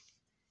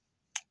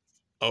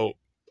 Oh,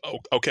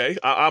 okay.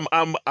 I'm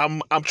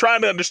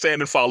trying to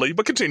understand and follow you,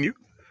 but continue.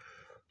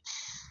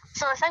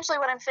 So essentially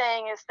what I'm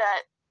saying is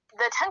that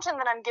the attention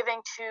that I'm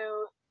giving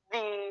to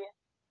the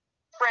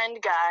friend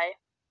guy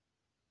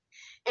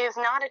is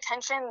not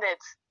attention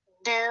that's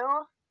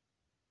due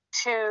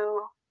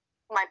to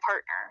my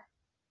partner.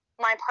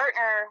 My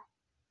partner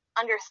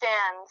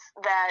understands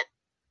that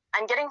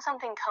I'm getting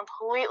something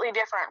completely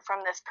different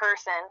from this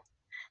person,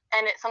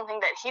 and it's something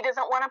that he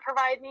doesn't want to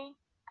provide me,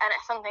 and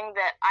it's something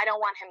that I don't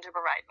want him to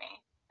provide me.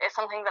 It's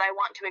something that I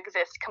want to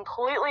exist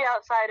completely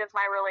outside of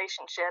my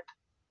relationship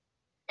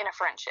in a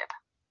friendship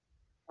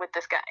with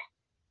this guy.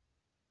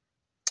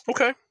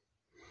 Okay.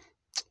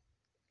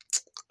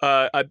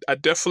 I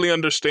definitely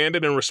understand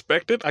it and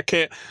respect it. I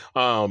can't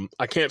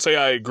say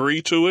I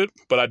agree to it,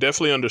 but I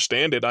definitely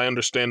understand it. I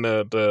understand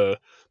the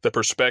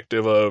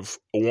perspective of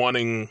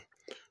wanting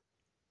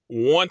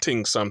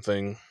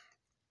something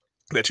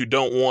that you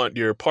don't want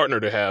your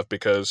partner to have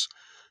because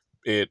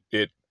it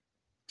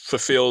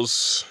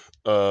fulfills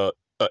an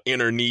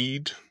inner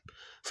need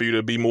for you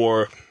to be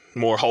more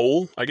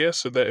whole, I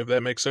guess, if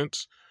that makes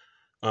sense,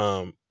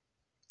 or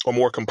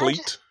more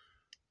complete.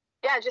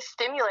 Just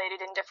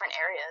stimulated in different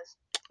areas.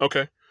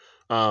 Okay.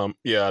 I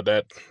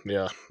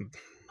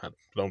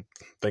don't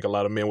think a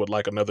lot of men would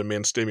like another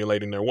man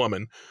stimulating their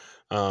woman.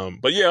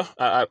 But yeah,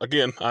 I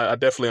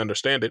definitely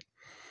understand it.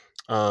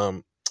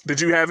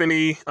 Did you have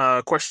any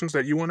questions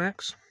that you want to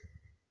ask?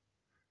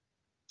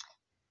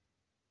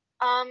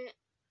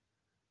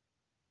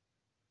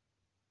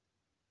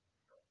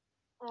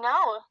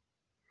 No.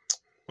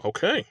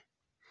 Okay.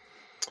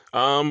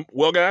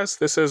 Well, guys,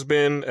 this has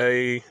been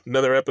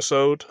another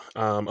episode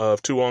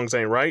of Two Wongs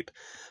Ain't Right.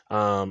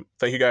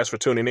 Thank you guys for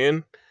tuning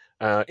in.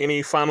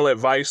 Any final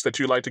advice that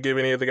you'd like to give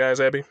any of the guys,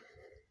 Abbey?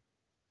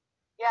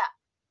 Yeah,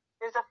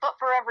 there's a foot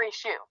for every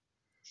shoe.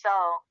 So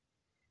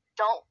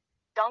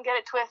don't get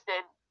it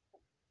twisted.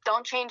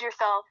 Don't change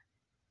yourself.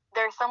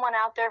 There's someone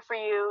out there for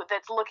you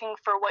that's looking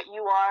for what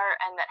you are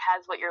and that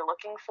has what you're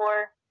looking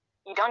for.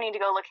 You don't need to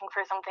go looking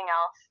for something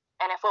else.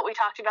 And if what we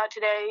talked about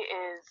today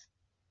is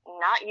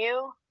not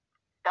you,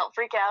 don't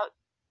freak out.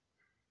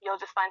 You'll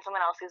just find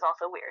someone else who's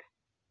also weird.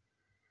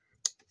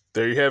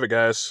 There you have it,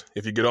 guys.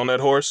 If you get on that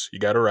horse, you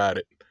got to ride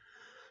it.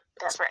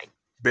 That's right.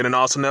 Been an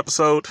awesome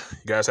episode.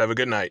 You guys have a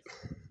good night.